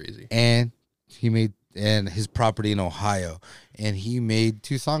 That's crazy. And he made his property in Ohio, and he made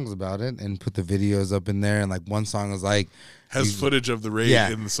 2 songs about it and put the videos up in there. And like one song was like has footage of the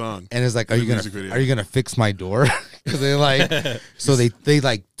raid in the song, and it's like, are you gonna fix my door? 'Cause they like, so they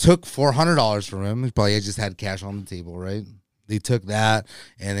like took $400 from him. He probably just had cash on the table, right? They took that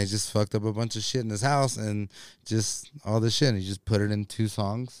and they just fucked up a bunch of shit in his house and just all this shit. And he just put it in 2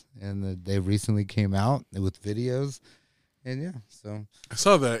 songs, and they recently came out with videos. And yeah, so I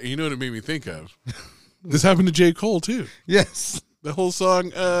saw that. And you know what it made me think of? This happened to J. Cole too. yes, The whole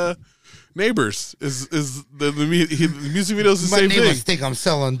song "Neighbors" is the music video is the my same neighbors thing. think I'm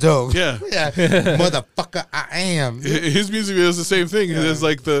selling dope. Yeah. yeah, motherfucker, I am. His music video is the same thing. It has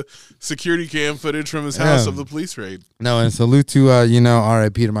like the security cam footage from his house of the police raid. No, and salute to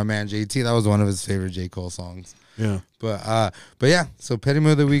R.I.P. to my man JT. That was one of his favorite J. Cole songs. Yeah. But yeah, so petty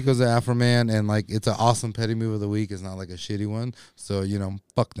move of the week was the Afro Man, and like it's an awesome petty move of the week. It's not like a shitty one. So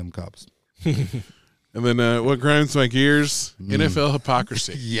fuck them cops. And then what grinds my gears? NFL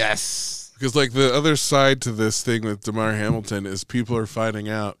hypocrisy. Yes. Because like the other side to this thing with DeMar Hamilton is people are finding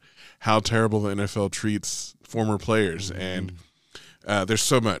out how terrible the NFL treats former players, and there's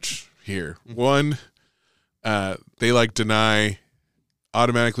so much here. One, they like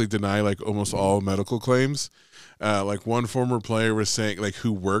automatically deny like almost all medical claims. Like one former player was saying, like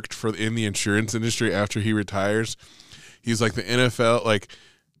who worked in the insurance industry after he retires, he's like the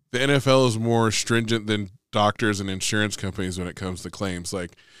NFL is more stringent than doctors and insurance companies when it comes to claims.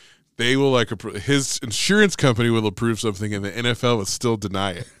 Like they will his insurance company will approve something and the NFL would still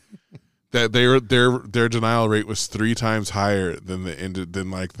deny it. That their denial rate was 3 times higher than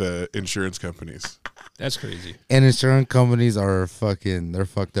the insurance companies. That's crazy. And insurance companies they're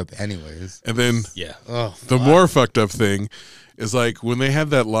fucked up anyways. And then Yeah. the more fucked up thing is like when they had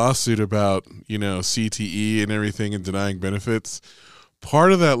that lawsuit about, CTE and everything and denying benefits,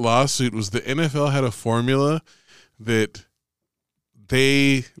 part of that lawsuit was the NFL had a formula that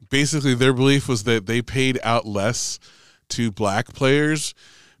their belief was that they paid out less to black players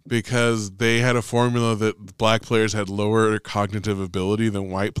because they had a formula that black players had lower cognitive ability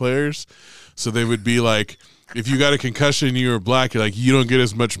than white players. So they would be like, if you got a concussion and you were black, you're like, you don't get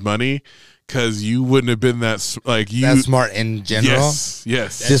as much money because you wouldn't have been that smart in general.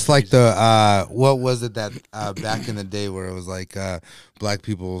 Yes. Just like the what was it that back in the day where it was like black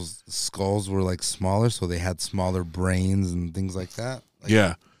people's skulls were like smaller, so they had smaller brains and things like that. Like,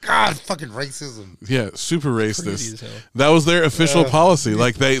 yeah. God, fucking racism. Yeah, super Crazy racist. as hell. That was their official policy.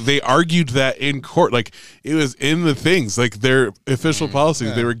 Like they argued that in court. Like it was in the things. Like their official policy.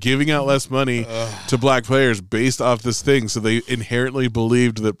 They were giving out less money to black players based off this thing. So they inherently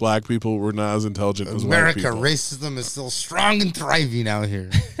believed that black people were not as intelligent as white people. Racism is still strong and thriving out here.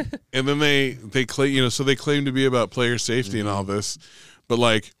 And then they claim, so they claim to be about player safety and all this, but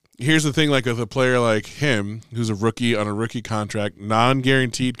like. Here's the thing, like with a player like him, who's a rookie on a rookie contract,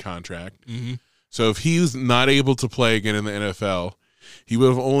 non-guaranteed contract. Mm-hmm. So if he was not able to play again in the NFL, he would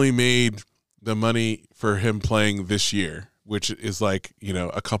have only made the money for him playing this year, which is like,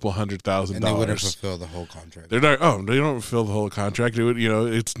 a couple $100,000. And they wouldn't fulfill the whole contract. They're not. Oh, they don't fulfill the whole contract. It would,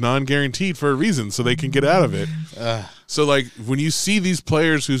 it's non-guaranteed for a reason, so they can get out of it. So like when you see these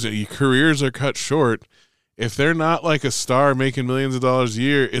players whose careers are cut short. If they're not like a star making millions of dollars a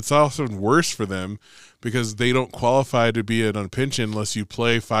year, it's often worse for them because they don't qualify to be on pension unless you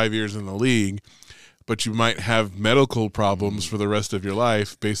play 5 years in the league, but you might have medical problems for the rest of your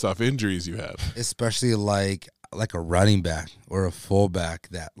life based off injuries you have. Especially like a running back or a fullback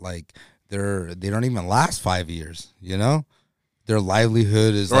that like they don't even last 5 years, Their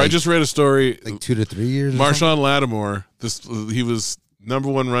livelihood is I just read a story like 2 to 3 years. Marshawn Lattimore, he was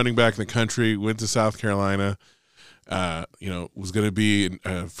 #1 running back in the country, went to South Carolina, was going to be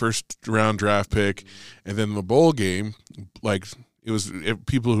a first-round draft pick. And then the bowl game,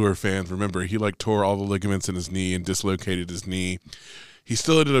 people who are fans remember, he, tore all the ligaments in his knee and dislocated his knee. He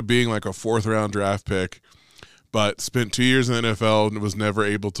still ended up being, a 4th-round draft pick, but spent 2 years in the NFL and was never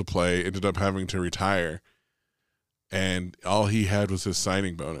able to play, ended up having to retire. And all he had was his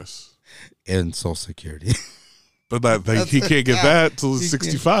signing bonus. And Social Security. But he can't get that till he's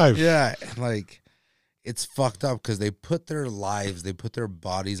 65. Yeah, it's fucked up because they put their lives, they put their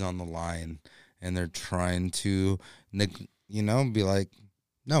bodies on the line, and they're trying to, be like,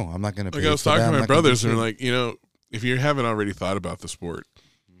 no, I'm not going to pay. I was talking to my brothers, and they're like, if you haven't already thought about the sport,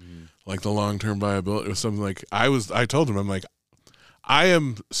 like the long-term viability or something like, I told him, I'm like, I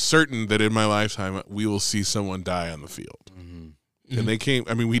am certain that in my lifetime we will see someone die on the field. Mm-hmm. And they came.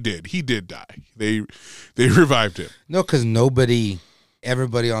 I mean, we did. He did die. They revived him. No, because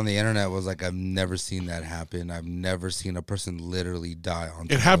everybody on the internet was like, I've never seen that happen. I've never seen a person literally die on.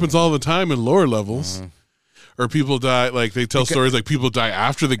 It happens all the time in lower levels. or people die. Like they tell stories like people die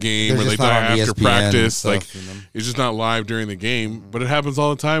after the game, They're or they just not die on after ESPN practice. stuff, Like you know? it's just not live during the game, but it happens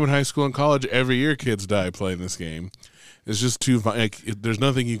all the time in high school and college. Every year, kids die playing this game. It's just too like there's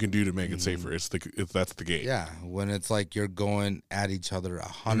nothing you can do to make it safer. That's the game. Yeah, when it's like you're going at each other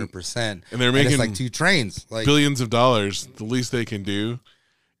 100%, and they're making it's like two trains, like billions of dollars. The least they can do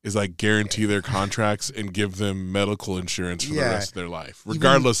is like guarantee their contracts and give them medical insurance for the rest of their life,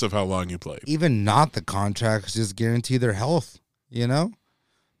 regardless of how long you played. even not the contracts, just guarantee their health. You know,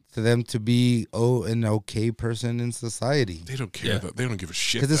 for them to be an okay person in society. They don't care. They don't give a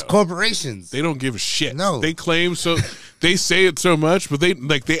shit. Because it's corporations. They don't give a shit. No, they claim so. They say it so much, but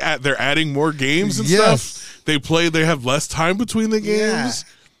they're adding more games and stuff. They play. They have less time between the games.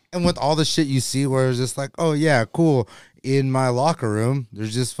 Yeah. And with all the shit you see, where it's just like, oh yeah, cool. In my locker room,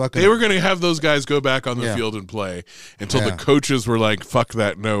 there's just fucking. They were going to have those guys go back on the field and play until the coaches were like, "Fuck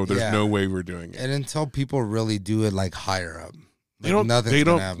that! No, there's no way we're doing it." And until people really do it, like higher up, they don't. They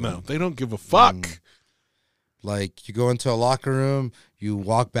don't. No, they don't give a fuck. Like you go into a locker room, you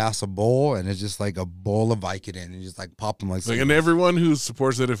walk past a bowl, and it's just like a bowl of Vicodin, and you just like pop them like. And everyone who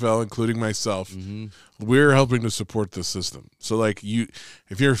supports the NFL, including myself, we're helping to support the system. So like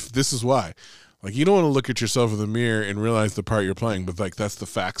this is why. Like you don't want to look at yourself in the mirror and realize the part you're playing, but like that's the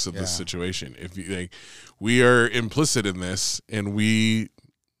facts of this situation. If you like, we are implicit in this, and we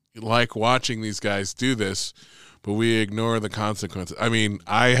like watching these guys do this, but we ignore the consequences. I mean,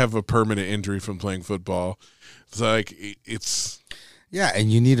 I have a permanent injury from playing football. It's like it's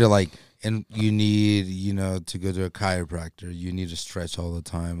and you need to like, and you need to go to a chiropractor. You need to stretch all the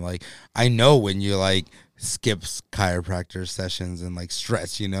time. Like I know when you like. Skips chiropractor sessions and like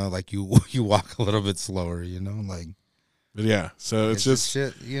stretch, like you walk a little bit slower, like. But yeah, so it's just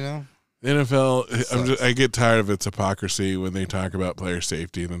shit, NFL. I get tired of its hypocrisy when they talk about player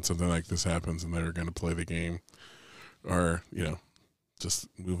safety, and then something like this happens, and they're going to play the game, or just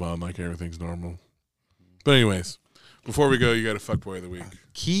move on like everything's normal. But anyways, before we go, you got a fuckboy of the week.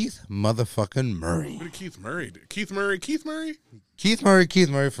 Keith motherfucking Murray. What did Keith Murray do? Keith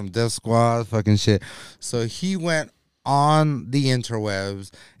Murray from Death Squad, fucking shit. So he went on the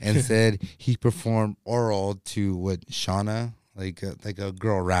interwebs and said he performed oral to Shauna, like a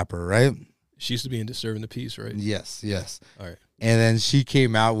girl rapper, right? She used to be in Disturbing the Peace, right? Yes. All right. And then she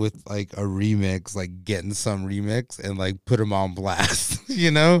came out with like a remix, like getting some remix and like put him on blast,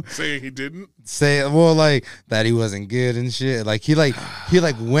 Saying he didn't? Like that he wasn't good and shit. Like he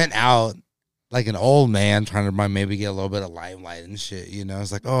went out like an old man trying to maybe get a little bit of limelight and shit,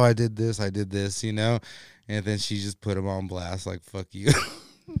 It's like, oh, I did this, And then she just put him on blast, like, fuck you.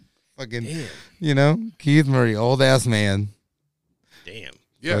 Fucking, Keith Murray, old ass man. Damn.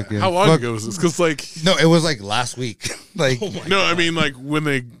 Yeah. How long ago was this? Because no, it was like last week. Like I mean like when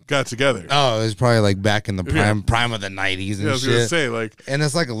they got together. Oh, it was probably like back in the prime of the 90s and shit. I was gonna say like, and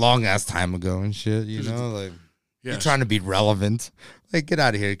it's like a long ass time ago and shit. Like you're trying to be relevant. Like get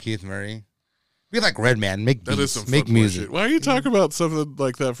out of here, Keith Murray. Be like Redman, make beats, make music. Shit. Why are you talking about something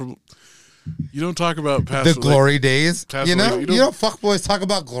like that from? You don't talk about the glory days. You don't fuckboys talk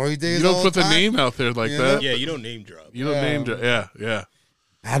about glory days. You don't put the name out there like that. Yeah, you don't name drop. You don't name drop. Yeah.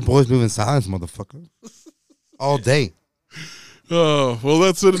 Bad boys moving silence, motherfucker. All day. Oh, well,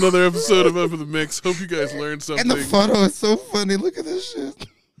 that's been another episode of Up in the Mix. Hope you guys learned something. And the photo is so funny. Look at this shit.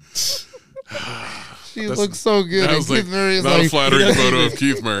 She looks so good. That was like, not a flattering photo of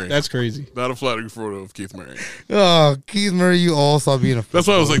Keith Murray. That's crazy. Not a flattering photo of Keith Murray. Oh, Keith Murray, you all saw being a. That's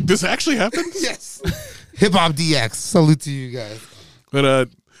why I was like, this actually happened? Yes. Hip Hop DX. Salute to you guys. But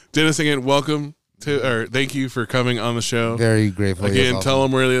Dennis, again, welcome. Thank you for coming on the show. Very grateful. Again, tell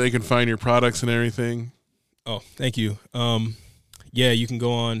them where they can find your products and everything. Oh, thank you. You can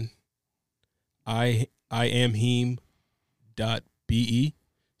go on iamheem.be.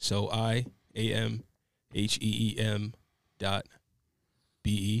 So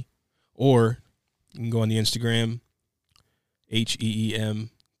iamheem.be, or you can go on the Instagram heem.himllc.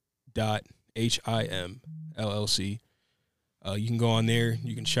 You can go on there.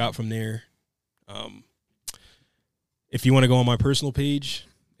 You can shop from there. If you want to go on my personal page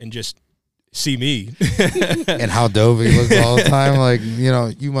and just see me and how dope he looks all the time, like you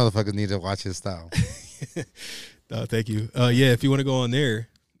motherfuckers need to watch his style. Thank you. If you want to go on there,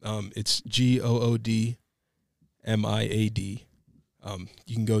 it's GOODMIAD.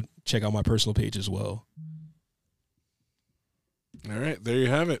 You can go check out my personal page as well. All right, there you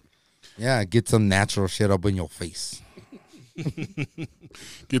have it. Yeah, get some natural shit up in your face.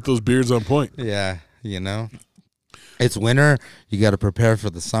 Get those beards on point. Yeah, it's winter. You got to prepare for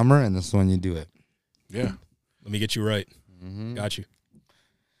the summer, and this is when you do it. Yeah. Let me get you right. Mm-hmm. Got you.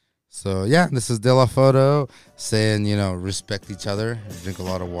 So yeah, this is De La Photo saying, respect each other, drink a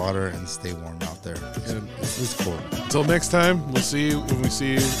lot of water, and stay warm out there. It's cool. Until next time, we'll see you when we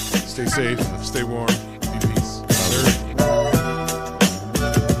see you. Stay safe, stay warm, be peace.